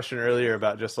asked a question earlier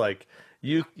about just like.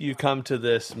 You come to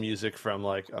this music from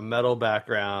like a metal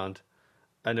background.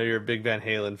 I know you're a big Van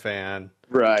Halen fan.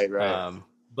 Right.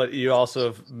 But you also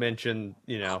have mentioned,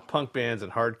 you know, punk bands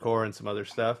and hardcore and some other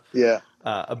stuff. Yeah.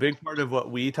 A big part of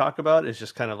what we talk about is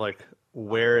just kind of like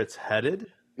where it's headed.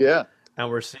 Yeah. And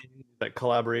we're seeing like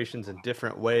collaborations in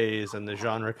different ways and the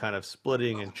genre kind of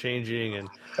splitting and changing.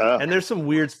 And there's some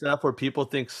weird stuff where people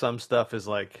think some stuff is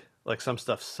like some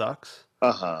stuff sucks.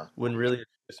 When really it's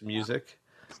just music.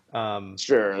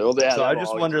 Sure. Well, so I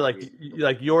just wonder, like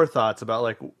your thoughts about,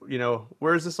 like, you know,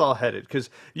 where is this all headed? Because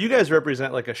you guys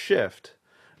represent like a shift,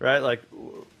 right? Like,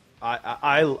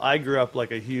 I grew up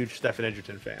like a huge Stephen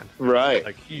Edgerton fan, right?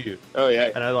 Like huge. Oh yeah.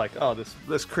 And I like,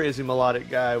 this crazy melodic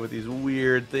guy with these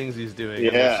weird things he's doing.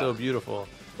 Yeah. They're so beautiful.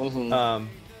 Mm-hmm.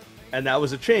 And that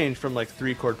was a change from like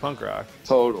 3-chord punk rock.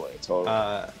 Totally.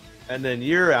 And then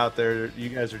you're out there. You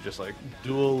guys are just like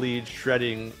dual lead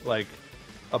shredding like.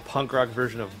 A punk rock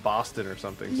version of Boston or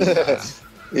something. Yeah,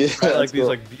 right? Like these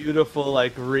like beautiful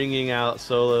like ringing out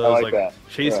solos, like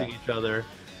chasing each other.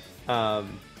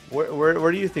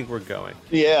 Where do you think we're going?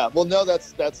 Yeah, well, no,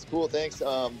 that's cool. Thanks.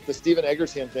 The Stephen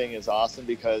Egerton thing is awesome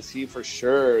because he for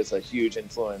sure is a huge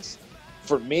influence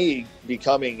for me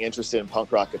becoming interested in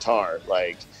punk rock guitar.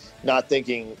 Like not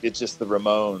thinking it's just the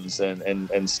Ramones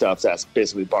and stuff that's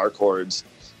basically bar chords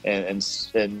and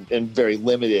very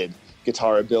limited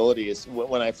guitar abilities.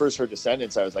 When I first heard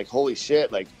Descendants, I was like, holy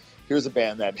shit, like here's a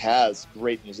band that has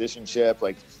great musicianship,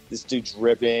 like this dude's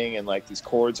ripping and like these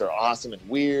chords are awesome and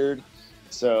weird.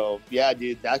 So yeah,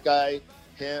 dude, that guy,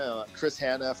 him, Chris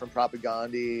Hanna from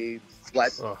Propagandhi,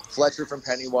 Fletcher from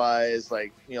Pennywise,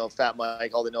 like, you know, Fat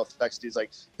Mike, all the NoFX dudes, like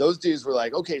those dudes were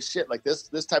like, okay, shit, like this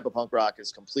type of punk rock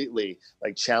is completely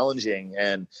like challenging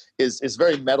and is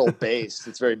very metal based.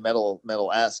 It's very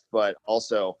metal-esque, but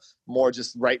also more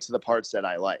just right to the parts that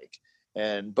I like.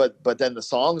 And but then the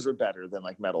songs were better than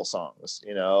like metal songs,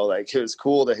 you know, like it was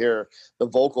cool to hear the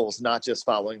vocals not just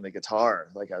following the guitar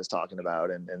like I was talking about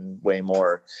and way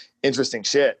more interesting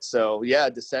shit. So yeah,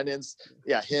 Descendants,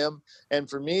 yeah, him. And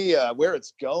for me, where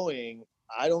it's going,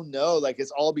 I don't know, like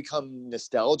it's all become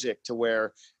nostalgic to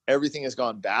where everything has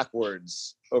gone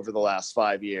backwards over the last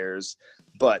 5 years,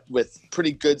 but with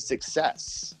pretty good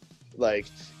success. Like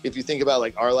if you think about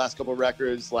like our last couple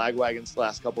records, Lagwagon's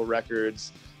last couple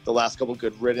records, the last couple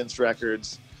Good Riddance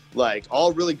records, like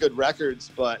all really good records,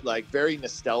 but like very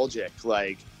nostalgic,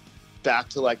 like back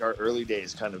to like our early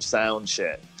days kind of sound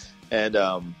shit. And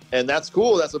that's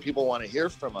cool. That's what people want to hear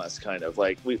from us, kind of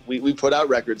like we put out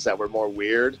records that were more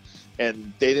weird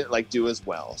and they didn't like do as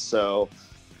well. So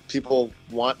people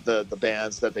want the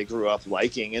bands that they grew up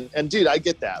liking. And dude, I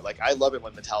get that. Like, I love it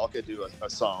when Metallica do a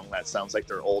song that sounds like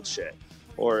their old shit.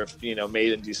 Or if, you know,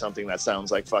 Maiden do something that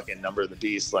sounds like fucking Number of the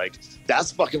Beast, like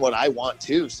that's fucking what I want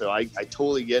too. So I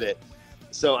totally get it.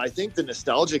 So I think the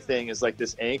nostalgic thing is like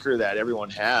this anchor that everyone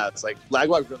has. Like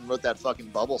Lagwagon wrote that fucking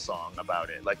Bubble song about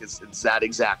it. Like it's that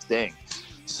exact thing.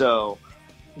 So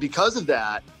because of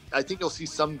that, I think you'll see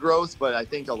some growth, but I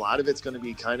think a lot of it's going to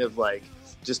be kind of like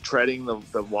just treading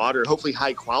the water, hopefully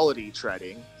high quality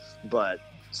treading, but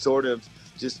sort of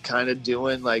just kind of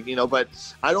doing like, you know, but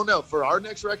I don't know. For our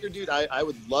next record, dude, I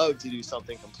would love to do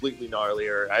something completely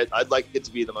gnarlier. I'd like it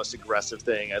to be the most aggressive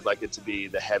thing. I'd like it to be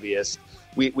the heaviest.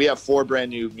 We have 4 brand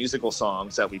new musical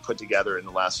songs that we put together in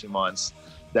the last few months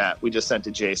that we just sent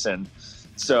to Jason.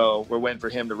 So we're waiting for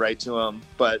him to write to them,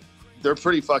 but they're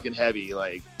pretty fucking heavy.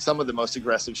 Like some of the most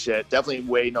aggressive shit, definitely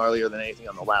way gnarlier than anything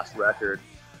on the last record.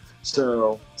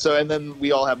 So, and then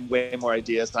we all have way more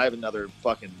ideas. I have another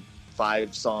fucking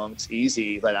 5 songs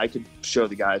easy that I could show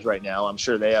the guys right now. I'm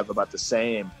sure they have about the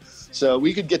same. So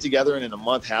we could get together and in a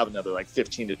month have another like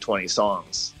 15 to 20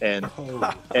 songs. And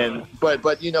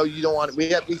but you know, you don't want we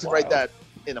can write that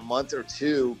in a month or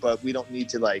 2, but we don't need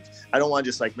to like, I don't want to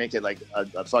just like make it like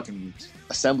a fucking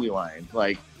assembly line.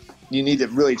 Like you need to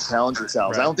really challenge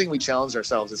yourselves. Right. I don't think we challenged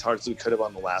ourselves as hard as we could have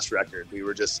on the last record. We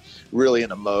were just really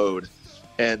in a mode,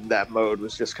 and that mode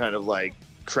was just kind of like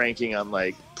cranking on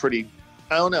like pretty,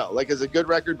 I don't know, like it's a good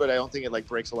record, but I don't think it like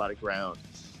breaks a lot of ground.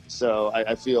 So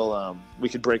I feel we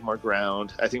could break more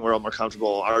ground. I think we're all more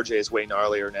comfortable. RJ is way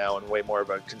gnarlier now and way more of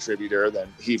a contributor than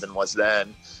he even was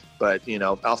then. But, you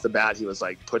know, off the bat, he was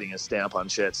like putting his stamp on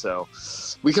shit. So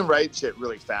we can write shit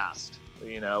really fast.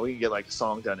 You know, we can get like a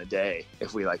song done a day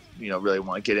if we like, you know, really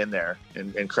want to get in there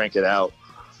and crank it out.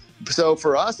 So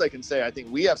for us, I can say, I think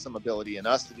we have some ability in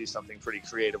us to do something pretty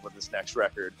creative with this next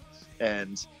record,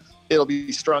 and it'll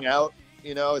be strung out.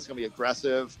 You know, it's going to be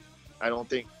aggressive. I don't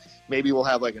think, maybe we'll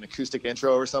have like an acoustic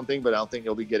intro or something, but I don't think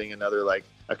you'll be getting another like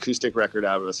acoustic record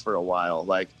out of us for a while.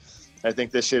 Like, I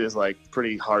think this shit is like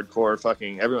pretty hardcore.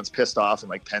 Fucking everyone's pissed off and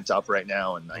like pent up right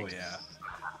now. And like,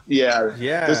 yeah,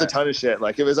 there's a ton of shit.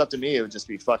 Like if it was up to me, it would just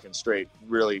be fucking straight,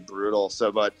 really brutal.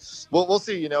 So, but we'll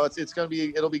see. You know, it's gonna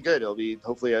be, it'll be good. It'll be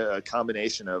hopefully a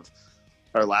combination of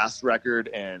our last record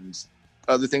and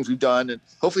other things we've done, and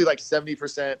hopefully like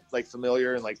 70% like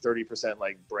familiar and like 30%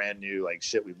 like brand new, like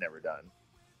shit we've never done.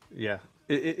 Yeah.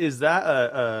 Is that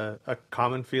a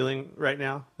common feeling right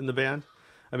now in the band?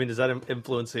 I mean, is that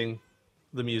influencing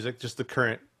the music, just the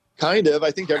current? Kind of.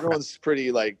 I think everyone's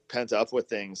pretty like pent up with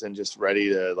things and just ready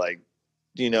to like,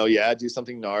 you know, do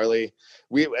something gnarly.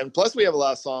 And plus we have a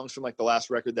lot of songs from like the last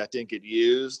record that didn't get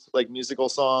used, like musical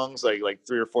songs, like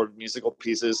 3 or 4 musical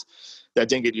pieces that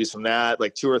didn't get used from that,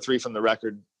 like 2 or 3 from the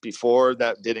record before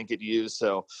that didn't get used.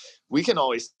 So we can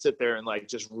always sit there and like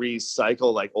just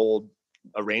recycle like old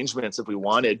arrangements if we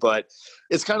wanted, but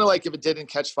it's kind of like if it didn't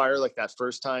catch fire like that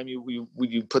first time you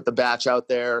put the batch out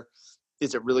there,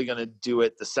 is it really going to do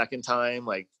it the second time,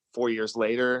 like 4 years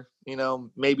later? You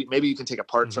know, maybe you can take a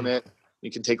part from it. You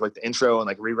can take like the intro and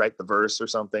like rewrite the verse or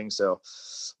something. So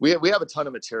we have a ton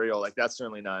of material. Like that's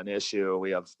certainly not an issue.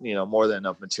 We have, you know, more than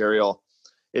enough material.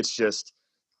 It's just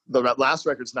the last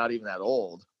record's not even that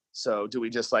old. So do we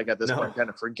just like at this point kind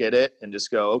of forget it and just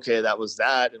go, okay, that was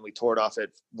that, and we tore it off at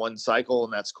one cycle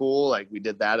and that's cool. Like we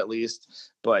did that at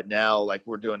least. But now like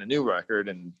we're doing a new record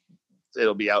and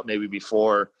it'll be out maybe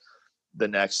before the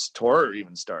next tour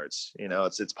even starts. You know,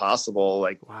 it's possible.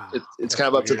 Like it's kind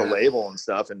of up to the label and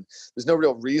stuff, and there's no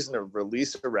real reason to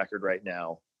release a record right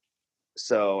now.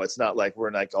 So it's not like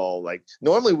we're like all like,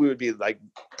 normally we would be like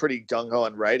pretty gung-ho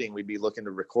on writing. We'd be looking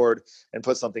to record and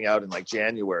put something out in like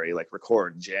January, like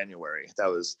record in January. That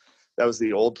was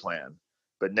the old plan.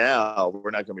 But now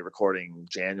we're not going to be recording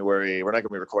January. We're not going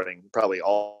to be recording probably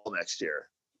all next year.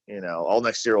 You know, all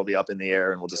next year will be up in the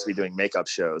air, and we'll just be doing makeup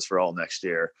shows for all next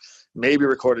year. Maybe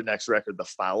record a next record the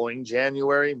following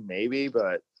January, maybe,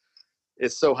 but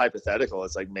it's so hypothetical.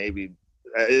 It's like maybe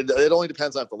it only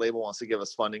depends on if the label wants to give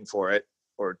us funding for it,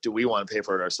 or do we want to pay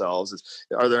for it ourselves?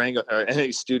 Are there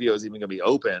any studios even going to be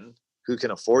open who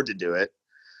can afford to do it?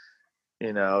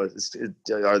 You know,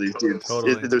 are these dudes?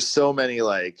 Totally. There's so many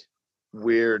like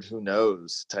weird who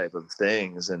knows type of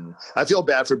things, and I feel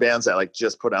bad for bands that like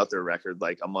just put out their record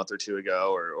like a month or 2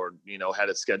 ago, or you know, had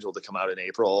it scheduled to come out in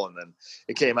April and then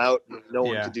it came out and no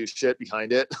one could do shit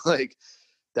behind it. Like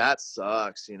that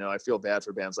sucks. You know, I feel bad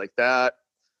for bands like that,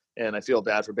 and I feel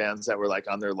bad for bands that were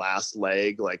like on their last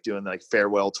leg, like doing like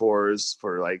farewell tours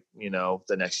for like, you know,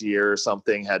 the next year or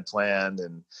something had planned,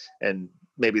 and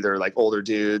maybe they're like older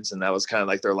dudes, and that was kind of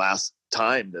like their last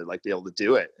time to like be able to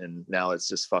do it, and now it's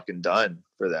just fucking done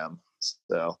for them.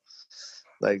 So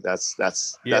like that's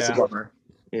a bummer,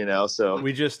 you know. So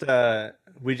we just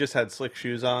had Slick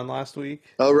Shoes on last week.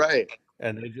 Oh, right.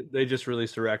 And they just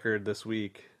released a record this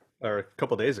week, or a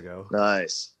couple days ago.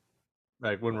 Nice.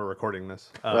 Like when we're recording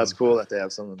this. That's cool that they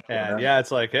have something. And yeah,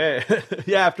 it's like, hey,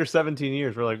 yeah, after 17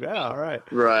 years, we're like, yeah, all right.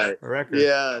 Right. A record.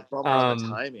 Yeah, bummer on the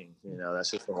timing, you know,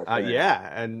 that's just the whole thing.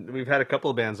 Yeah, and we've had a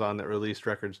couple of bands on that released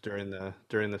records during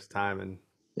this time, and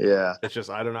yeah, it's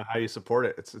just, I don't know how you support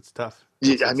it. It's tough.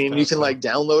 I mean, you can like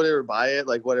download it or buy it,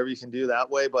 like whatever you can do that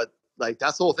way, but like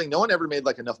that's the whole thing. No one ever made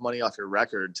like enough money off your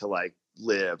record to like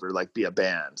live or like be a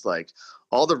band. Like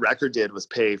all the record did was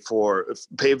pave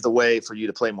the way for you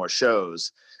to play more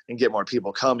shows and get more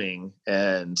people coming,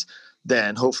 and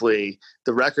then hopefully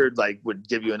the record like would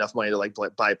give you enough money to like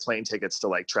buy plane tickets to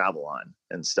like travel on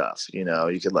and stuff. You know,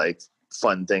 you could like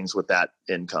fund things with that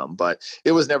income, but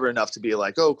it was never enough to be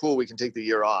like, oh cool, we can take the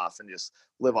year off and just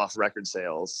live off record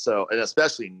sales. So, and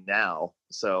especially now,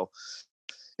 so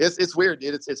it's weird,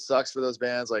 dude. It sucks for those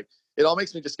bands. Like it all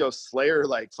makes me just go, Slayer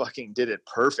like fucking did it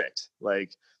perfect.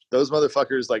 Like those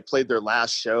motherfuckers like played their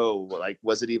last show. Like,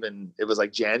 it was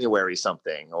like January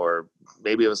something, or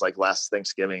maybe it was like last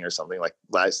Thanksgiving or something, like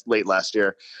late last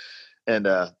year. And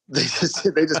they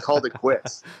just called it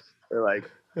quits. They're like,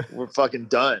 we're fucking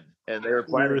done. And they were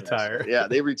planning retire. Yeah.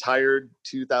 They retired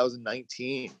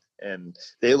 2019. And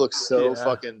they look so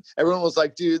fucking, everyone was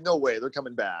like, dude, no way, they're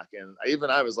coming back. And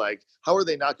I was like, how are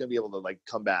they not going to be able to like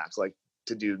come back, like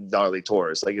to do gnarly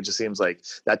tours? Like, it just seems like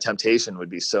that temptation would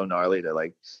be so gnarly to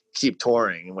like keep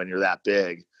touring when you're that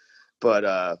big.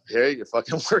 But here you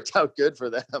fucking worked out good for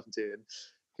them, dude.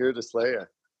 Here's the Slayer.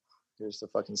 Here's the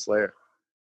fucking Slayer.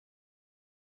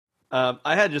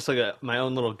 I had just like my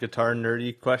own little guitar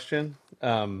nerdy question.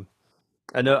 I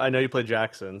know you play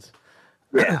Jacksons.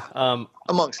 Yeah.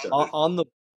 Amongst them.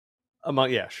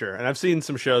 Yeah, sure. And I've seen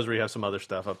some shows where you have some other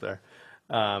stuff up there.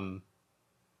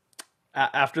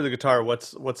 After the guitar,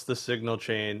 what's the signal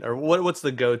chain, or what's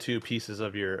the go-to pieces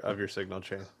of your signal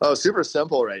chain? Oh, super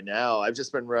simple right now. I've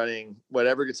just been running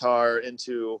whatever guitar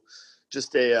into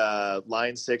just a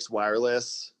Line 6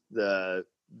 wireless, the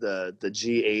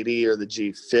G80 or the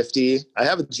G50. I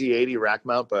have a G80 rack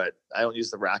mount, but I don't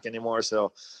use the rack anymore.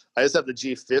 So I just have the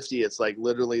G50. It's like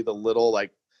literally the little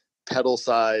like pedal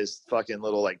sized fucking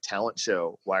little like talent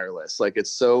show wireless. Like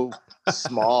it's so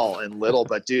small and little,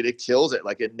 but dude, it kills it.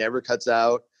 Like it never cuts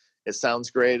out. It sounds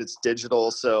great. It's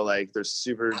digital, so like there's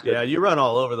super good. Yeah, you run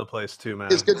all over the place too,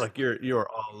 man. It's good. Like you're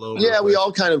all over. Yeah, we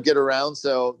all kind of get around,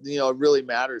 so you know it really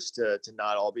matters to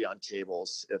not all be on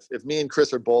cables. If me and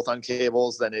Chris are both on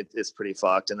cables, then it's pretty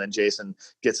fucked, and then Jason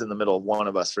gets in the middle of one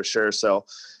of us for sure. So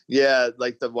yeah,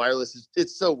 like the wireless,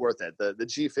 it's so worth it. The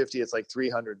G50, it's like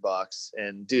 $300,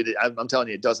 and dude, I'm telling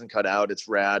you, it doesn't cut out. It's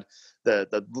rad.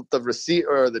 The receipt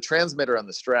or the transmitter on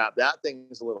the strap, that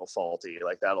thing's a little faulty.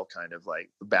 Like that'll kind of like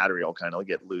the battery will kind of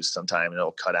get loose sometime and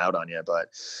it'll cut out on you. But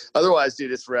otherwise,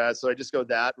 dude, it's rad. So I just go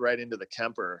that right into the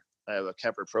Kemper. I have a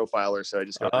Kemper profiler, so I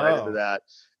just go right into that.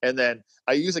 And then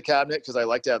I use a cabinet because I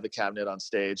like to have the cabinet on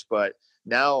stage. But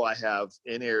now I have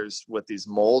in-ears with these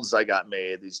molds I got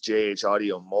made, these JH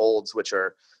Audio molds, which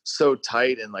are so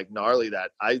tight and like gnarly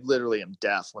that I literally am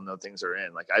deaf when those things are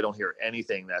in. Like I don't hear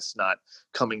anything that's not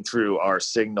coming through our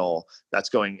signal that's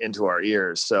going into our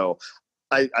ears. So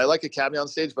I like a cabinet on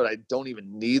stage, but I don't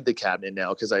even need the cabinet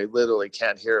now because I literally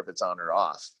can't hear if it's on or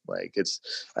off. Like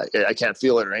I can't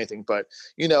feel it or anything. But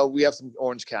you know, we have some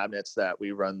orange cabinets that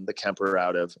we run the Kemper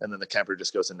out of, and then the Kemper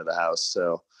just goes into the house.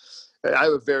 So I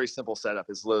have a very simple setup.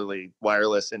 It's literally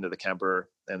wireless into the Kemper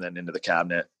and then into the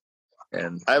cabinet.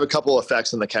 And I have a couple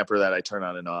effects in the Kemper that I turn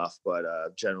on and off, but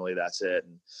generally that's it.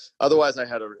 And otherwise, I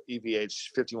had a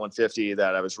EVH 5150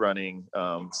 that I was running,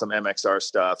 some MXR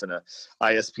stuff, and a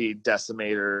ISP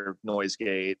decimator, noise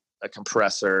gate, a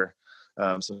compressor,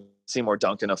 some Seymour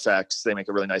Duncan effects. They make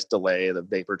a really nice delay, the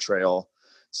vapor trail.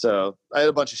 So I had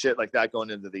a bunch of shit like that going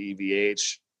into the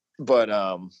EVH, but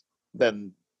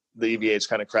then the EVH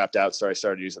kind of crapped out, so I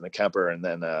started using the Kemper, and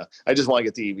then I just want to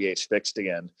get the EVH fixed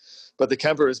again. But the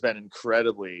Kemper has been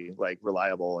incredibly like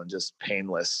reliable and just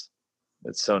painless.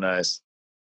 It's so nice.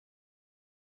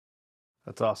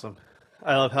 That's awesome.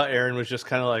 I love how Aaron was just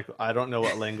kind of like, I don't know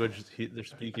what language they're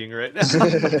speaking right now.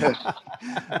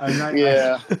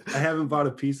 I haven't bought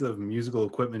a piece of musical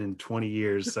equipment in 20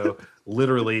 years, so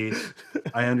literally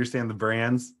I understand the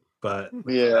brands, but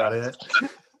not it.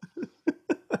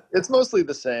 It's mostly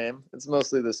the same.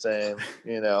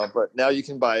 You know, but now you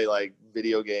can buy like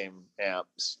video game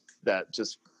amps that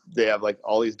just, they have like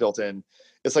all these built in.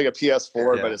 It's like a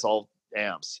PS4, but it's all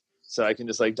amps. So I can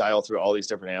just like dial through all these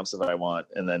different amps if I want.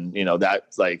 And then, you know, that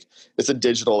like, it's a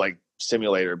digital like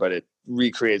simulator, but it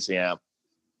recreates the amp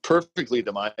perfectly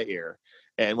to my ear.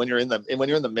 And when you're in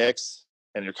the mix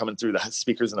and you're coming through the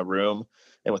speakers in the room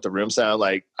and with the room sound,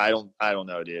 like, I don't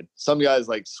know, dude. Some guys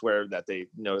like swear that they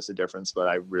notice a difference, but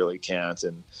I really can't.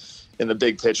 And in the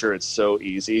big picture, it's so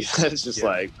easy. It's just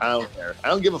like, I don't care. I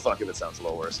don't give a fuck if it sounds a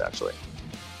little worse, actually.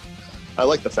 I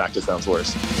like the fact it sounds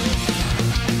worse.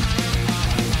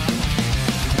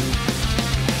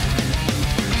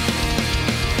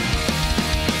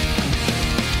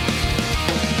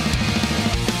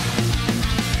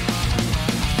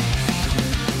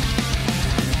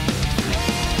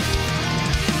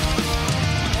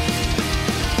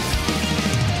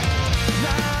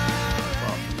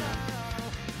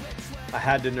 I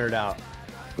had to nerd out.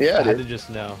 Yeah, I had to just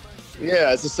know.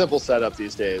 Yeah, it's a simple setup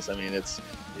these days. I mean, it's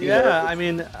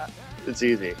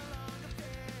easy.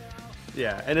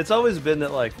 Yeah, and it's always been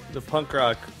that like the punk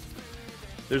rock,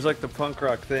 there's like the punk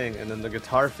rock thing, and then the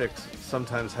guitar fix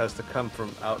sometimes has to come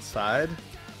from outside.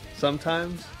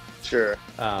 Sometimes. Sure.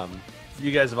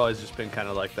 You guys have always just been kind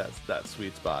of like that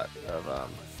sweet spot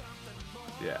of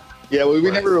yeah. Yeah, we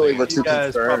never really were too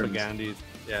guys concerned. Propagandies.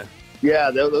 Yeah.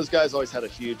 Yeah, those guys always had a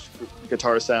huge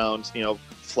guitar sound. You know,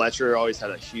 Fletcher always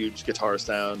had a huge guitar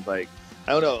sound. Like,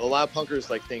 I don't know, a lot of punkers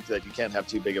like think that you can't have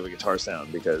too big of a guitar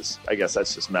sound because I guess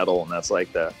that's just metal and that's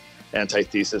like the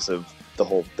antithesis of the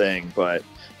whole thing. But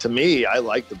to me, I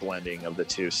like the blending of the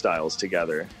two styles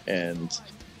together, and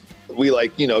we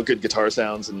like, you know, good guitar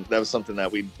sounds, and that was something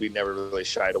that we never really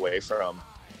shied away from,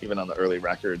 even on the early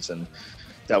records, and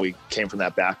that we came from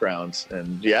that background.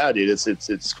 And yeah, dude,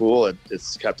 it's cool.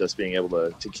 It's kept us being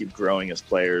able to keep growing as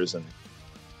players,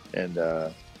 and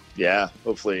yeah,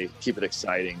 hopefully keep it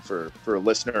exciting for a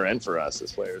listener and for us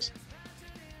as players.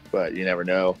 But you never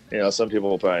know. You know, some people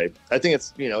will probably, I think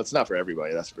it's, you know, it's not for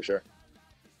everybody, that's for sure.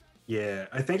 Yeah,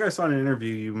 I think I saw in an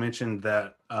interview you mentioned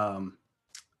that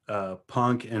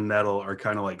punk and metal are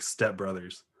kind of like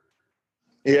stepbrothers.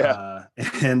 Yeah.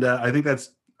 And I think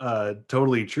that's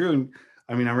totally true. And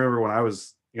I mean, I remember when I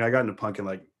was, you know, I got into punk in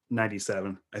like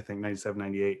 97, I think 97,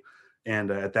 98. And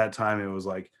at that time it was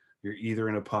like, you're either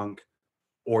in a punk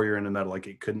or you're in a metal. Like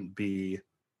it couldn't be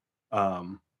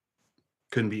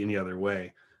any other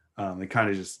way. They kind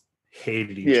of just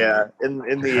hated each other. Yeah. In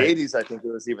the 80s, I think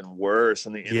it was even worse.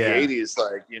 In the 80s,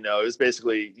 like, you know, it was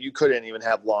basically, you couldn't even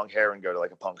have long hair and go to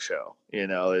like a punk show. You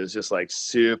know, it was just like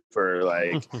super,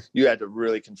 like you had to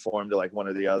really conform to like one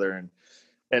or the other.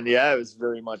 And yeah, it was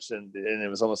very much, and it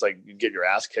was almost like you get your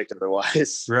ass kicked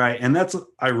otherwise. Right. And that's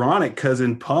ironic because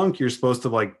in punk, you're supposed to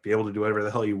like be able to do whatever the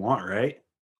hell you want, right?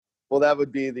 Well, that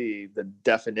would be the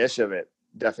definition of it.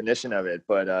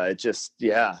 But it just,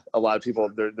 yeah, a lot of people,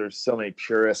 there's so many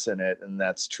purists in it. And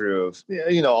that's true of,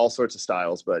 you know, all sorts of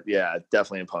styles. But yeah,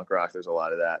 definitely in punk rock, there's a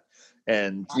lot of that.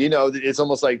 And, you know, it's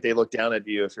almost like they look down at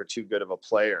you if you're too good of a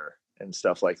player and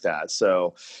stuff like that.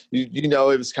 So, you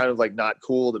know, it was kind of like not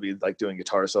cool to be like doing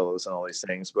guitar solos and all these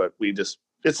things, but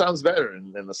it sounds better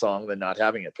in the song than not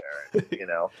having it there, you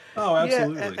know? Oh,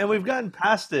 absolutely. Yeah, and we've gotten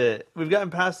past it. We've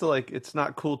gotten past the, like, it's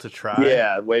not cool to try.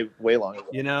 Yeah, way long ago.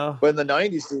 You know? But in the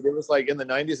 90s, dude, it was like, in the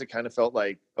 90s, it kind of felt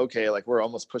like, okay, like we're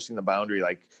almost pushing the boundary,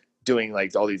 like doing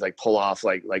like all these like pull off,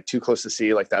 like Too Close to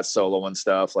See, like that solo and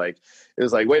stuff. Like, it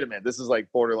was like, wait a minute, this is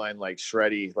like borderline, like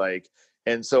shreddy, like,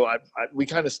 and so we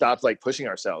kind of stopped like pushing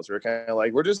ourselves. We were kind of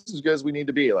like, we're just as good as we need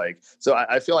to be. Like, so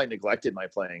I feel I neglected my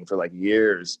playing for like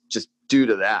years just due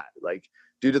to that, like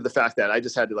due to the fact that I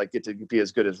just had to like get to be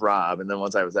as good as Rob. And then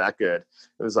once I was that good,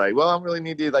 it was like, well, I don't really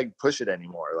need to like push it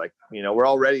anymore. Like, you know, we're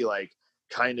already like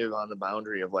kind of on the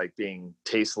boundary of like being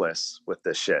tasteless with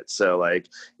this shit. So like,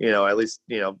 you know, at least,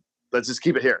 you know, let's just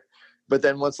keep it here. But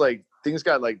then once like things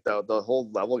got like the whole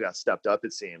level got stepped up,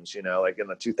 it seems, you know, like in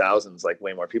the 2000s, like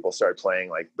way more people started playing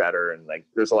like better, and like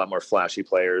there's a lot more flashy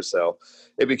players. So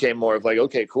it became more of like,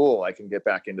 okay, cool, I can get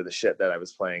back into the shit that I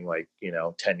was playing like, you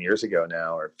know, 10 years ago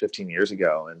now or 15 years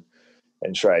ago,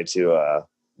 and try to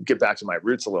get back to my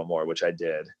roots a little more, which I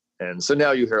did. And so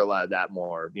now you hear a lot of that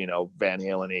more, you know, Van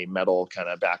Halen-y metal kind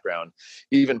of background,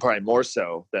 even probably more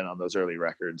so than on those early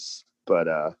records. But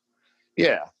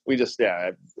yeah,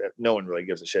 no one really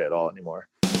gives a shit at all anymore.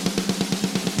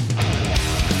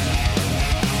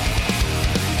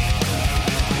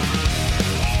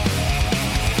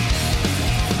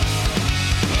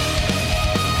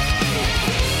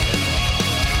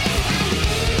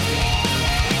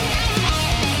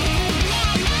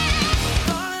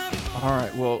 All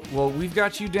right. Well, we've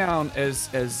got you down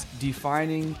as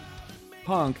defining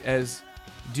punk as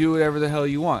do whatever the hell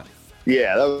you want.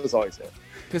 Yeah, that was always it.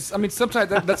 Because I mean, sometimes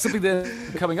that's something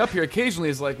that coming up here occasionally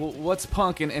is like, well, what's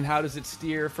punk and how does it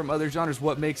steer from other genres?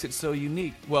 What makes it so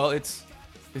unique? Well, it's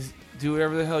do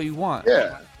whatever the hell you want.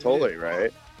 Yeah, totally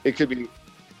right. It could be,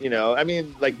 I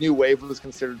mean, like New Wave was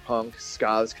considered punk,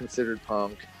 ska was considered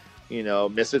punk.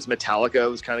 Misfits, Metallica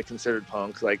was kind of considered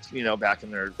punk, like back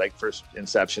in their like first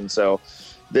inception. So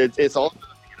it's all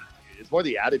it's more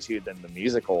the attitude than the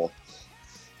musical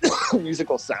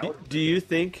sound. Do you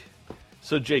think?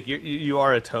 So Jake, you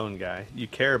are a tone guy. You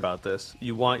care about this.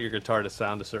 You want your guitar to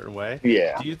sound a certain way.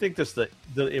 Yeah. Do you think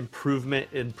the improvement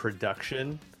in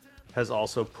production has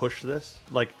also pushed this?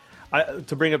 Like,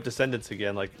 to bring up Descendants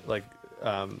again,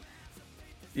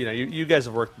 you guys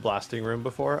have worked Blasting Room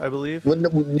before, I believe. We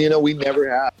never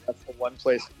have. That's the one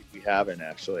place we haven't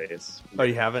actually. Oh,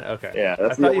 you haven't? Okay. Yeah.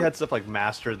 I thought you had stuff like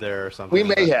mastered there or something.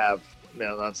 We may have,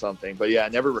 on something, but yeah, I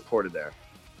never recorded there.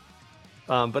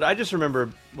 But I just remember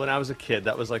when I was a kid,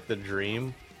 that was like the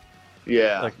dream.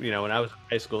 Yeah. Like, when I was in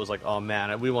high school, it was like, oh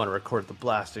man, we want to record the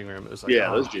Blasting Room. It was like,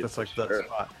 that's like the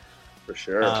spot. For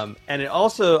sure. And it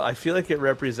also, I feel like it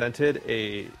represented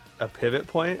a pivot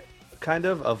point, kind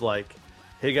of like,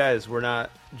 hey guys, we're not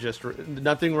just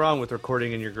nothing wrong with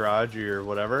recording in your garage or your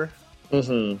whatever.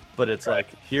 Mm-hmm. But it's like,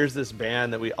 here's this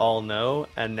band that we all know,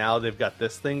 and now they've got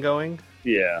this thing going.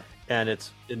 Yeah. And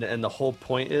and the whole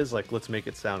point is like, let's make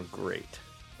it sound great.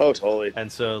 Oh, totally.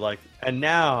 And so like, and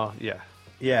now,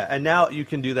 and now you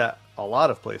can do that a lot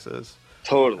of places.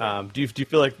 Totally. Do you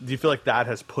feel like that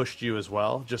has pushed you as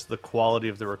well? Just the quality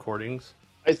of the recordings?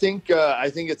 I think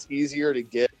it's easier to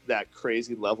get that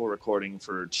crazy level recording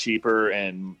for cheaper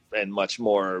and much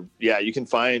more. Yeah, you can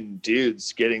find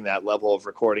dudes getting that level of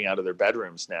recording out of their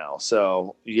bedrooms now.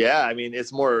 So yeah, I mean,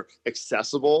 it's more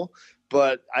accessible,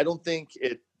 but I don't think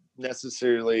it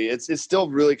necessarily. It still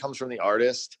really comes from the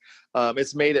artist.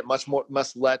 It's made it much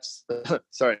less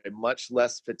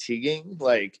fatiguing.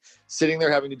 Like sitting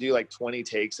there having to do like 20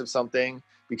 takes of something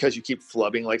because you keep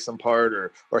flubbing like some part,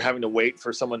 or having to wait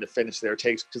for someone to finish their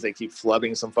takes because they keep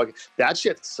flubbing some that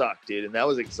shit sucked, dude. And that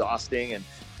was exhausting. And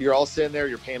you're all sitting there,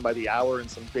 you're paying by the hour in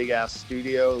some big ass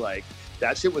studio. Like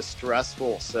that shit was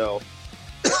stressful. So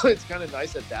it's kind of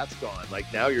nice that that's gone.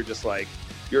 Like now you're just like,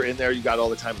 you're in there, you got all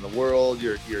the time in the world.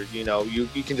 You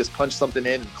can just punch something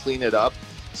in and clean it up.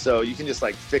 So you can just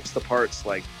like fix the parts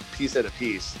like piece at a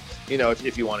piece,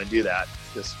 if you want to do that,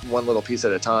 just one little piece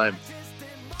at a time.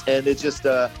 And it just,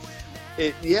 I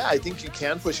think you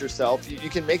can push yourself. You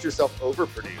can make yourself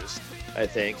overproduced, I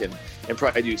think, and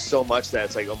probably do so much that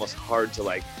it's like almost hard to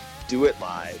like do it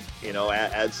live,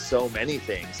 add so many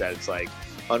things that it's like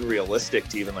unrealistic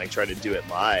to even like try to do it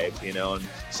live, and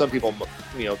some people,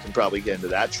 can probably get into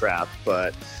that trap,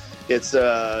 but it's,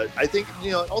 I think,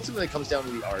 it ultimately comes down to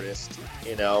the artist,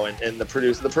 and the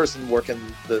producer, the person working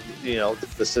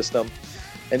the system.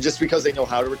 And just because they know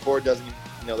how to record doesn't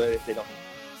mean, that they don't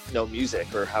know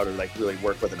music or how to like really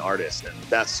work with an artist. And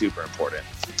that's super important.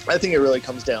 I think it really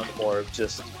comes down to more of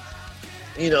just,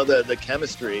 the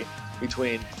chemistry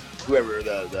between whoever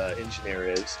the engineer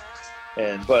is.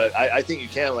 But I think you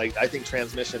can, like, I think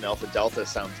Transmission Alpha Delta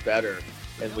sounds better.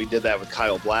 And we did that with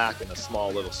Kyle Black in a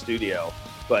small little studio.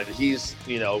 But he's,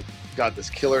 got this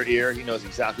killer ear. He knows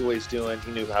exactly what he's doing.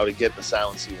 He knew how to get the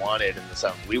sounds he wanted and the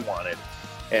sounds we wanted.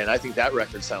 And I think that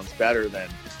record sounds better than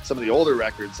some of the older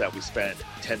records that we spent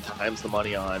 10 times the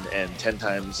money on and 10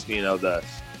 times, the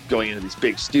going into these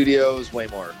big studios, way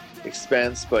more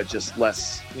expense, but just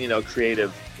less,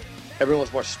 creative. Everyone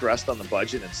was more stressed on the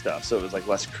budget and stuff. So it was like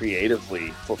less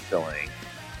creatively fulfilling.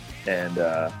 And,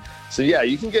 so yeah,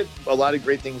 you can get a lot of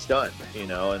great things done,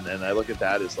 and I look at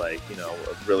that as like, a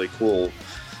really cool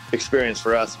experience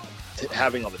for us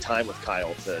having all the time with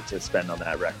Kyle to spend on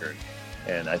that record.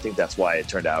 And I think that's why it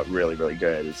turned out really, really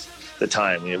good is the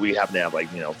time. We happen to have like,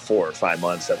 4 or 5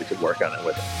 months that we could work on it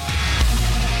with him.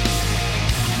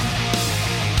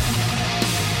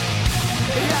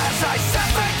 As I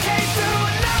suffocate through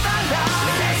another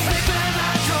life, sleeping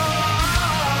like a wall.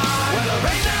 When the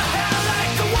rain of hell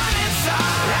like the one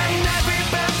inside, and every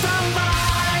breath of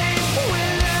life,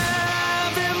 with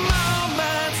every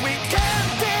moment we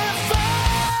can't define.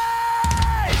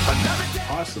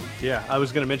 Awesome. Yeah, I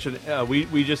was going to mention,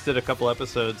 we just did a couple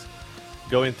episodes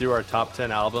going through our top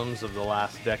 10 albums of the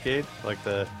last decade, like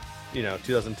the,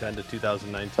 2010 to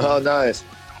 2019. Oh, nice.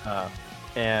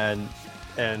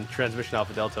 And Transmission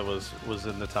Alpha Delta was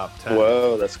in the top 10.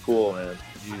 Whoa, that's cool, man.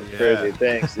 Yeah. Crazy.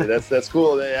 Thanks, dude. That's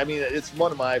cool. I mean, it's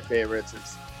one of my favorites.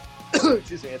 It's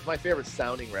excuse me, it's my favorite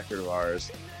sounding record of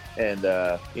ours. And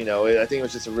I think it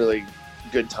was just a really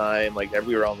good time. Like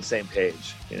we were all on the same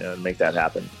page, to make that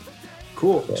happen.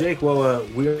 Cool. Jake, well,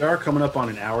 we are coming up on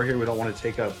an hour here. We don't want to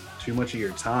take up too much of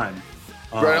your time.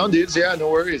 Right on, dudes. Yeah, no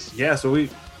worries. Yeah, so we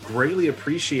greatly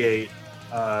appreciate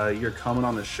your coming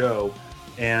on the show,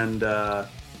 and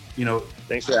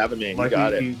thanks for having me. Like you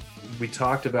got it. We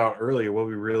talked about earlier,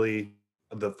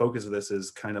 the focus of this is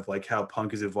kind of like how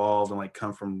punk has evolved and like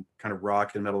come from kind of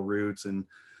rock and metal roots and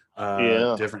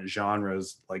different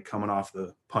genres, like coming off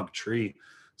the punk tree.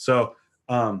 So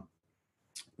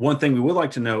one thing we would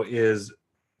like to know is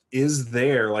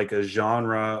there like a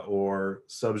genre or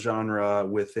subgenre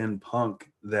within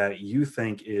punk that you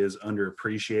think is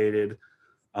underappreciated,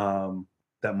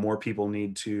 that more people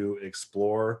need to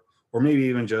explore, or maybe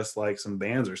even just like some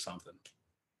bands or something?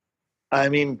 I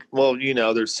mean, well,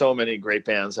 there's so many great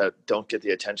bands that don't get the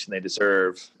attention they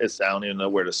deserve. I don't even know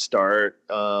where to start.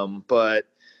 But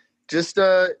just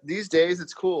these days,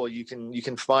 it's cool. You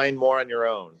can find more on your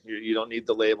own. You don't need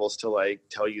the labels to like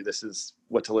tell you this is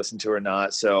what to listen to or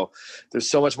not. So there's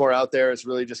so much more out there. It's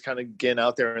really just kind of getting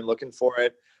out there and looking for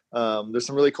it. There's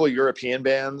some really cool European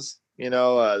bands.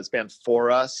 This band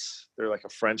For Us. They're like a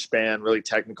French band, really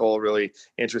technical, really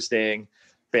interesting.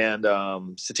 Band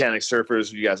Satanic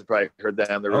Surfers, you guys have probably heard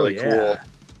them. They're really cool.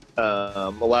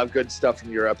 A lot of good stuff from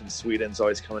Europe, and Sweden's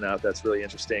always coming out. That's really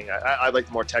interesting. I like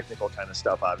the more technical kind of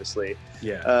stuff, obviously.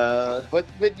 Yeah. But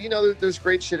there's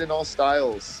great shit in all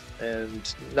styles,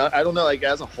 and I don't know, like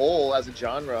as a whole, as a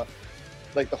genre,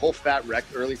 like the whole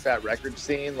early fat record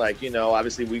scene. Like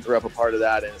obviously we grew up a part of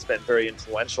that, and it's been very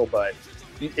influential. But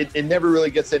it never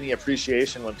really gets any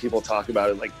appreciation when people talk about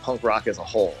it, like punk rock as a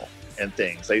whole. And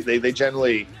things they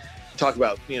generally talk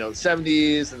about the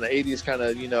 70s and the 80s kind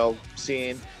of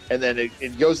scene, and then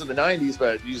it goes to the 90s,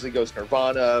 but it usually goes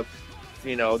Nirvana,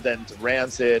 then to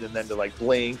Rancid, and then to like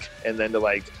Blink, and then to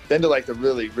the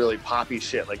really really poppy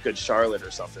shit like Good Charlotte or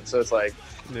something. So it's like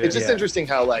it's just interesting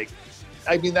how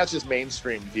that's just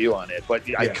mainstream view on it, but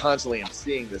I constantly am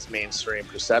seeing this mainstream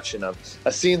perception of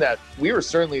a scene that we were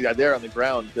certainly there on the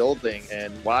ground building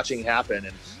and watching happen,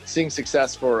 and seeing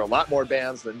success for a lot more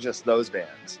bands than just those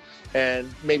bands.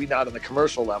 And maybe not on the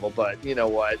commercial level, but you know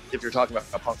what? If you're talking about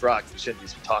punk rock, you shouldn't be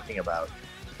talking about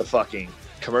the fucking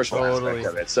commercial aspect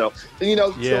of it. So, so in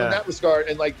that regard,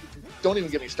 and like, don't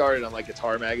even get me started on like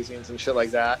guitar magazines and shit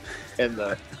like that, and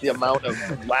the amount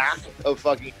of lack of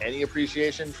fucking any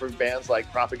appreciation for bands like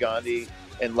Propagandhi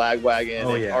and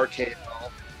Lagwagon and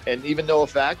RKO and even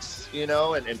NoFX,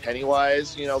 and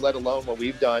Pennywise, let alone what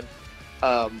we've done.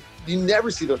 You never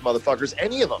see those motherfuckers,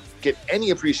 any of them, get any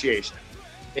appreciation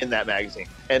in that magazine.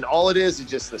 And all it is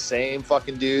just the same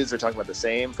fucking dudes. They're talking about the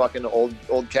same fucking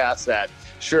old cats that,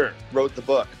 sure, wrote the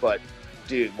book. But,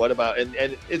 dude, what about...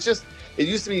 And it's just... It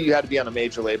used to be you had to be on a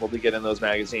major label to get in those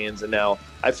magazines. And now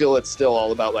I feel it's still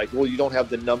all about, like, well, you don't have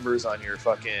the numbers on your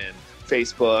fucking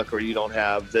Facebook, or you don't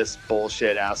have this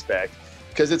bullshit aspect.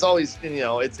 Because it's always,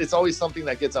 it's always something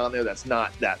that gets on there that's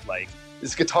not that, like...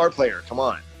 This guitar player, come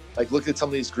on. Like, look at some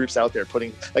of these groups out there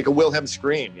putting, like a Wilhelm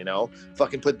Scream,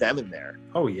 fucking put them in there.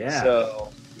 Oh, yeah.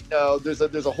 So, there's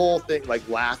a whole thing, like,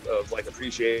 lack of, like,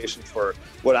 appreciation for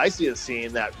what I see as a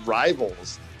scene that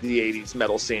rivals the 80s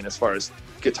metal scene as far as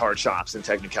guitar chops and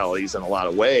technicalities in a lot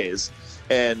of ways,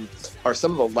 and are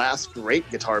some of the last great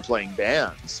guitar playing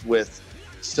bands, with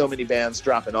so many bands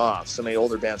dropping off, so many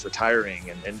older bands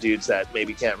retiring, and dudes that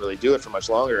maybe can't really do it for much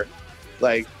longer.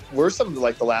 Like, we're some of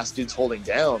the last dudes holding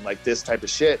down like this type of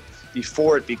shit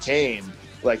before it became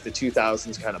like the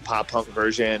 2000s kind of pop punk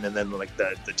version, and then like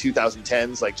the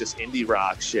 2010s like just indie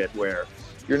rock shit, where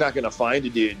you're not going to find a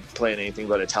dude playing anything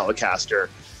but a Telecaster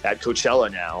at Coachella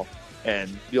now, and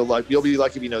you'll be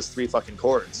lucky if he knows 3 fucking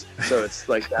chords. So it's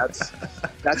like that's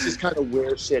just kind of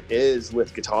where shit is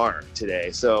with guitar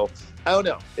today. So I don't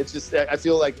know. It's just, I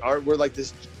feel like we're like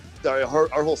this. Our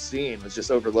whole scene was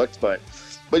just overlooked, but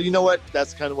you know what?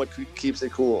 That's kind of what keeps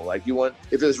it cool. Like,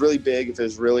 if it was really big, if it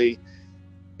was really,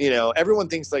 everyone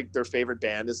thinks like their favorite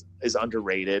band is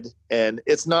underrated, and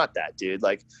it's not that, dude.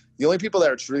 Like, the only people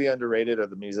that are truly underrated are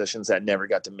the musicians that never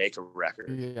got to make a record,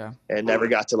 and never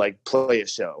got to like play a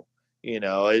show.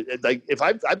 Like, if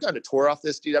I've gone to tour off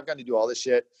this, dude, I've gone to do all this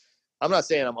shit. I'm not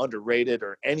saying I'm underrated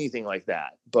or anything like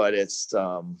that, but it's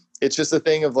just a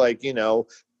thing of like,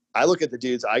 I look at the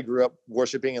dudes I grew up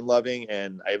worshiping and loving,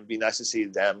 and it would be nice to see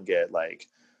them get like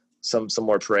some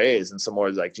more praise and some more,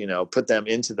 like, put them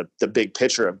into the big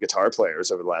picture of guitar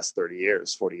players over the last 30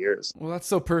 years, 40 years. Well, that's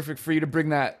so perfect for you to bring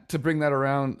that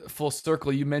around full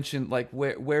circle. You mentioned like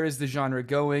where is the genre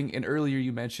going? And earlier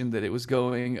you mentioned that it was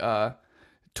going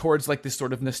towards like this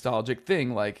sort of nostalgic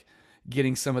thing, like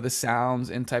getting some of the sounds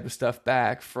and type of stuff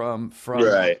back from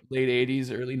right. late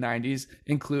 80s, early 90s,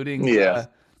 including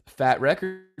fat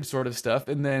record sort of stuff.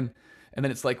 And then and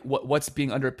then it's like what's being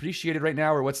underappreciated right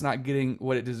now or what's not getting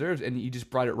what it deserves, and you just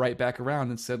brought it right back around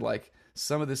and said like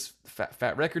some of this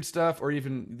fat record stuff or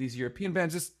even these European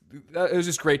bands, just it was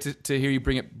just great to hear you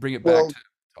bring it back to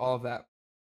all of that.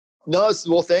 No,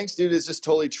 well, thanks, dude. It's just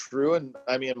totally true. And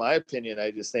I mean, in my opinion,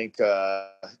 I just think,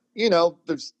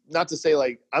 there's not to say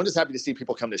like, I'm just happy to see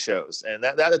people come to shows, and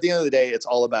that at the end of the day, it's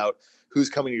all about who's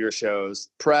coming to your shows,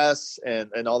 press and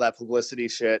all that publicity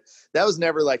shit. That was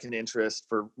never like an interest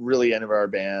for really any of our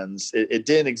bands. It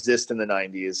didn't exist in the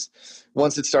 90s.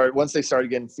 Once they started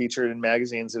getting featured in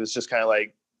magazines, it was just kind of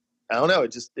like, I don't know.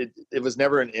 It was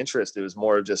never an interest. It was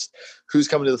more of just who's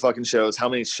coming to the fucking shows. How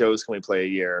many shows can we play a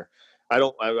year? I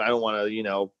don't want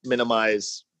to,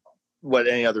 minimize what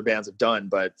any other bands have done,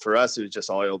 but for us, it was just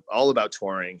all about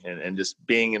touring and just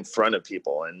being in front of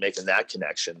people and making that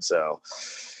connection. So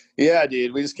yeah,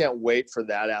 dude, we just can't wait for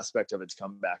that aspect of it to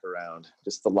come back around.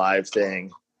 Just the live thing.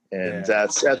 And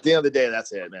that's at the end of the day,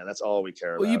 that's it, man. That's all we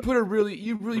care about. Well, you put a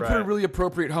really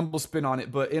appropriate humble spin on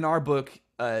it, but in our book,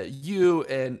 you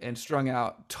and Strung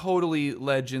Out, totally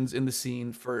legends in the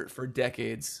scene for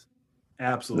decades.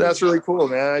 Absolutely. That's really cool,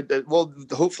 man. Well,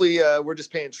 hopefully we're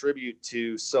just paying tribute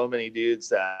to so many dudes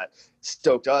that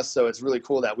stoked us. So it's really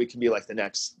cool that we can be like the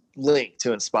next link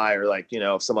to inspire, like,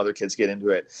 if some other kids get into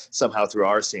it somehow through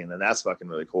our scene, then that's fucking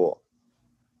really cool.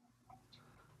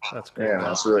 That's great. Yeah,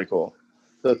 that's really cool.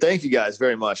 So thank you guys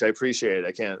very much. I appreciate it.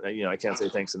 I can't say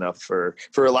thanks enough for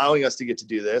allowing us to get to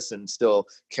do this and still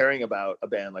caring about a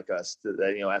band like us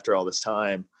that, after all this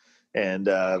time. And,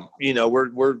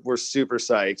 we're super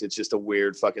psyched. It's just a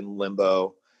weird fucking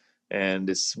limbo, and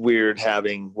it's weird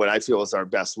having what I feel is our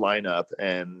best lineup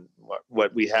and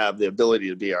what we have the ability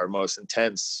to be our most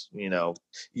intense,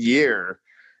 year.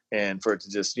 And for it to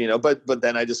just, but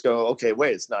then I just go, okay,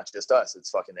 wait, it's not just us. It's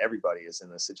fucking everybody is in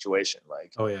this situation.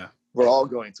 Like, oh yeah, we're all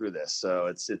going through this. So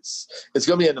it's going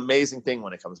to be an amazing thing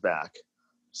when it comes back.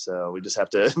 So we just have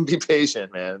to be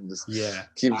patient, man. Just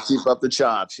keep up the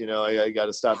chops. I got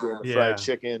to stop doing the fried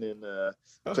chicken and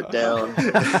put down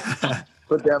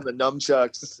the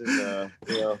nunchucks and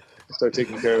start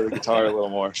taking care of the guitar a little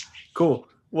more. Cool.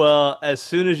 Well, as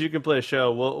soon as you can play a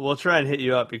show, we'll try and hit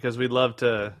you up, because we'd love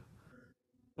to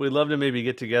maybe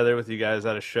get together with you guys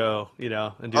at a show,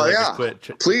 and do a quick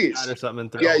please chat or something.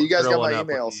 You guys got my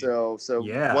email. So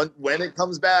when it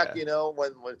comes back,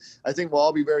 when I think we'll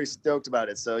all be very stoked about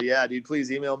it. So yeah, dude,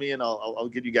 please email me and I'll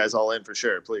get you guys all in for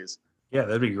sure. Please. Yeah,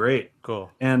 that'd be great.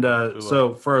 Cool. And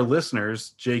so for our listeners,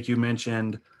 Jake, you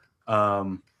mentioned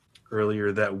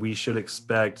earlier that we should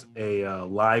expect a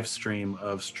live stream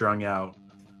of Strung Out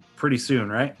pretty soon,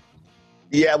 right?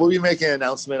 Yeah, we'll be making an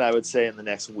announcement, I would say, in the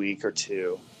next week or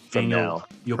two from now.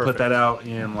 You'll put that out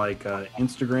in like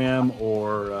Instagram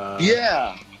or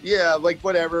yeah, like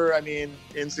whatever. I mean,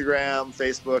 Instagram,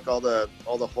 Facebook, all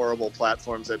the horrible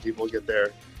platforms that people get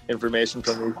their information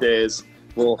from these days.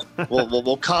 We'll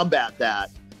combat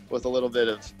that with a little bit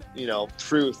of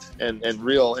truth and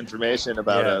real information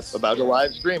about a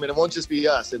live stream. And it won't just be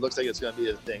us. It looks like it's going to be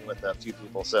a thing with a few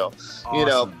people. So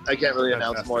awesome. I can't really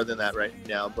announce more than that right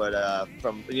now. But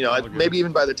maybe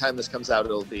even by the time this comes out,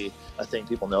 it'll be a thing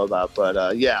people know about. But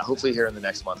hopefully here in the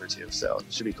next month or two. So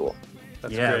it should be cool.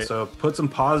 That's great. So put some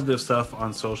positive stuff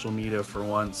on social media for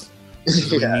once.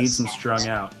 We need some Strung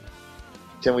Out.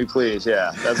 Can we please?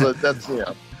 Yeah, that's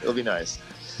it'll be nice.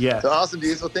 Yeah. So awesome,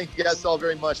 dudes. Well, thank you guys all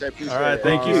very much. I appreciate it. All right.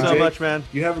 Thank you so much, man.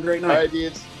 You have a great night. All right,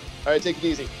 dudes. All right, take it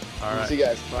easy. All right. See you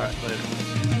guys. All right. Later.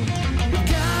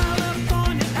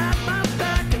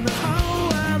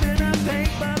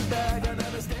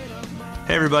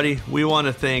 Hey everybody, we want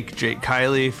to thank Jake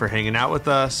Kiley for hanging out with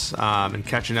us and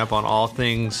catching up on all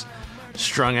things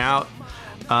Strung Out.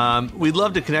 We'd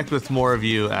love to connect with more of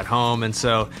you at home, and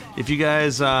so if you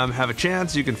guys have a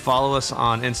chance, you can follow us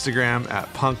on Instagram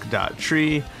at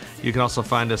punk.tree. You can also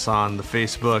find us on the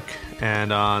Facebook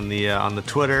and on the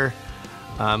Twitter,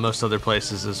 most other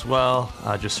places as well.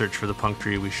 Just search for the Punk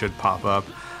Tree, we should pop up.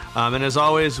 And as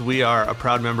always, we are a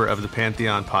proud member of the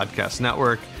Pantheon Podcast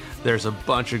Network. There's a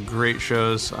bunch of great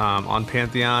shows on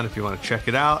Pantheon if you want to check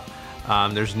it out.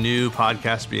 There's new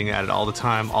podcasts being added all the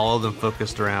time, all of them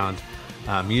focused around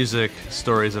music,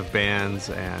 stories of bands,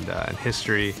 and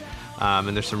history.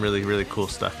 And there's some really, really cool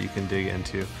stuff you can dig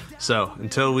into. So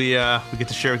until we get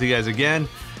to share with you guys again,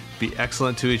 be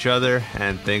excellent to each other,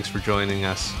 and thanks for joining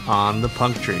us on the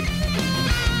Punk Tree.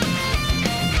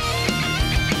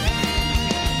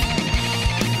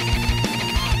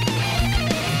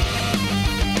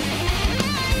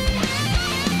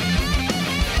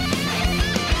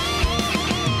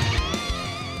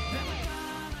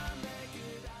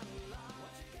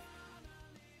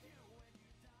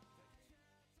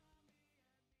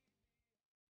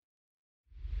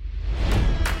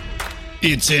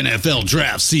 It's NFL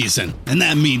draft season, and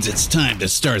that means it's time to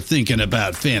start thinking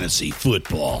about fantasy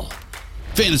football.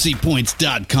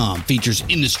 FantasyPoints.com features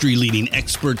industry-leading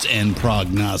experts and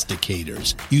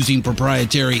prognosticators using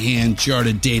proprietary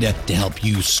hand-charted data to help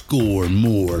you score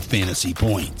more fantasy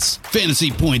points.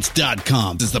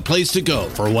 FantasyPoints.com is the place to go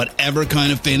for whatever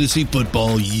kind of fantasy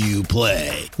football you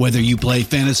play. Whether you play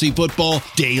fantasy football,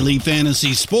 daily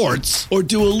fantasy sports, or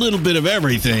do a little bit of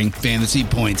everything, Fantasy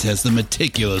Points has the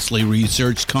meticulously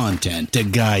researched content to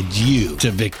guide you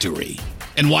to victory.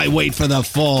 And why wait for the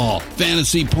fall?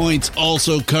 Fantasy Points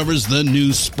also covers the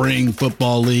new spring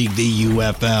football league, the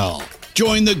UFL.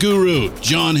 Join the guru,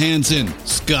 John Hansen,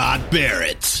 Scott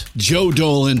Barrett, Joe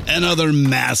Dolan, and other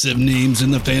massive names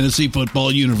in the fantasy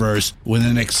football universe with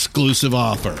an exclusive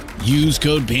offer. Use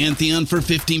code Pantheon for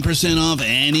 15% off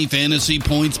any Fantasy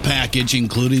Points package,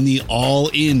 including the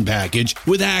all-in package,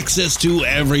 with access to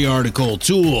every article,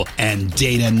 tool, and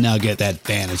data nugget that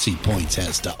Fantasy Points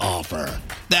has to offer.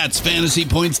 That's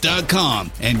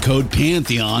FantasyPoints.com and code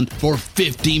Pantheon for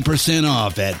 15%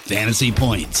 off at Fantasy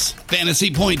Points.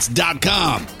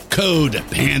 FantasyPoints.com, code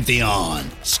Pantheon.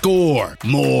 Score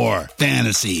more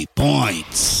fantasy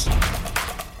points.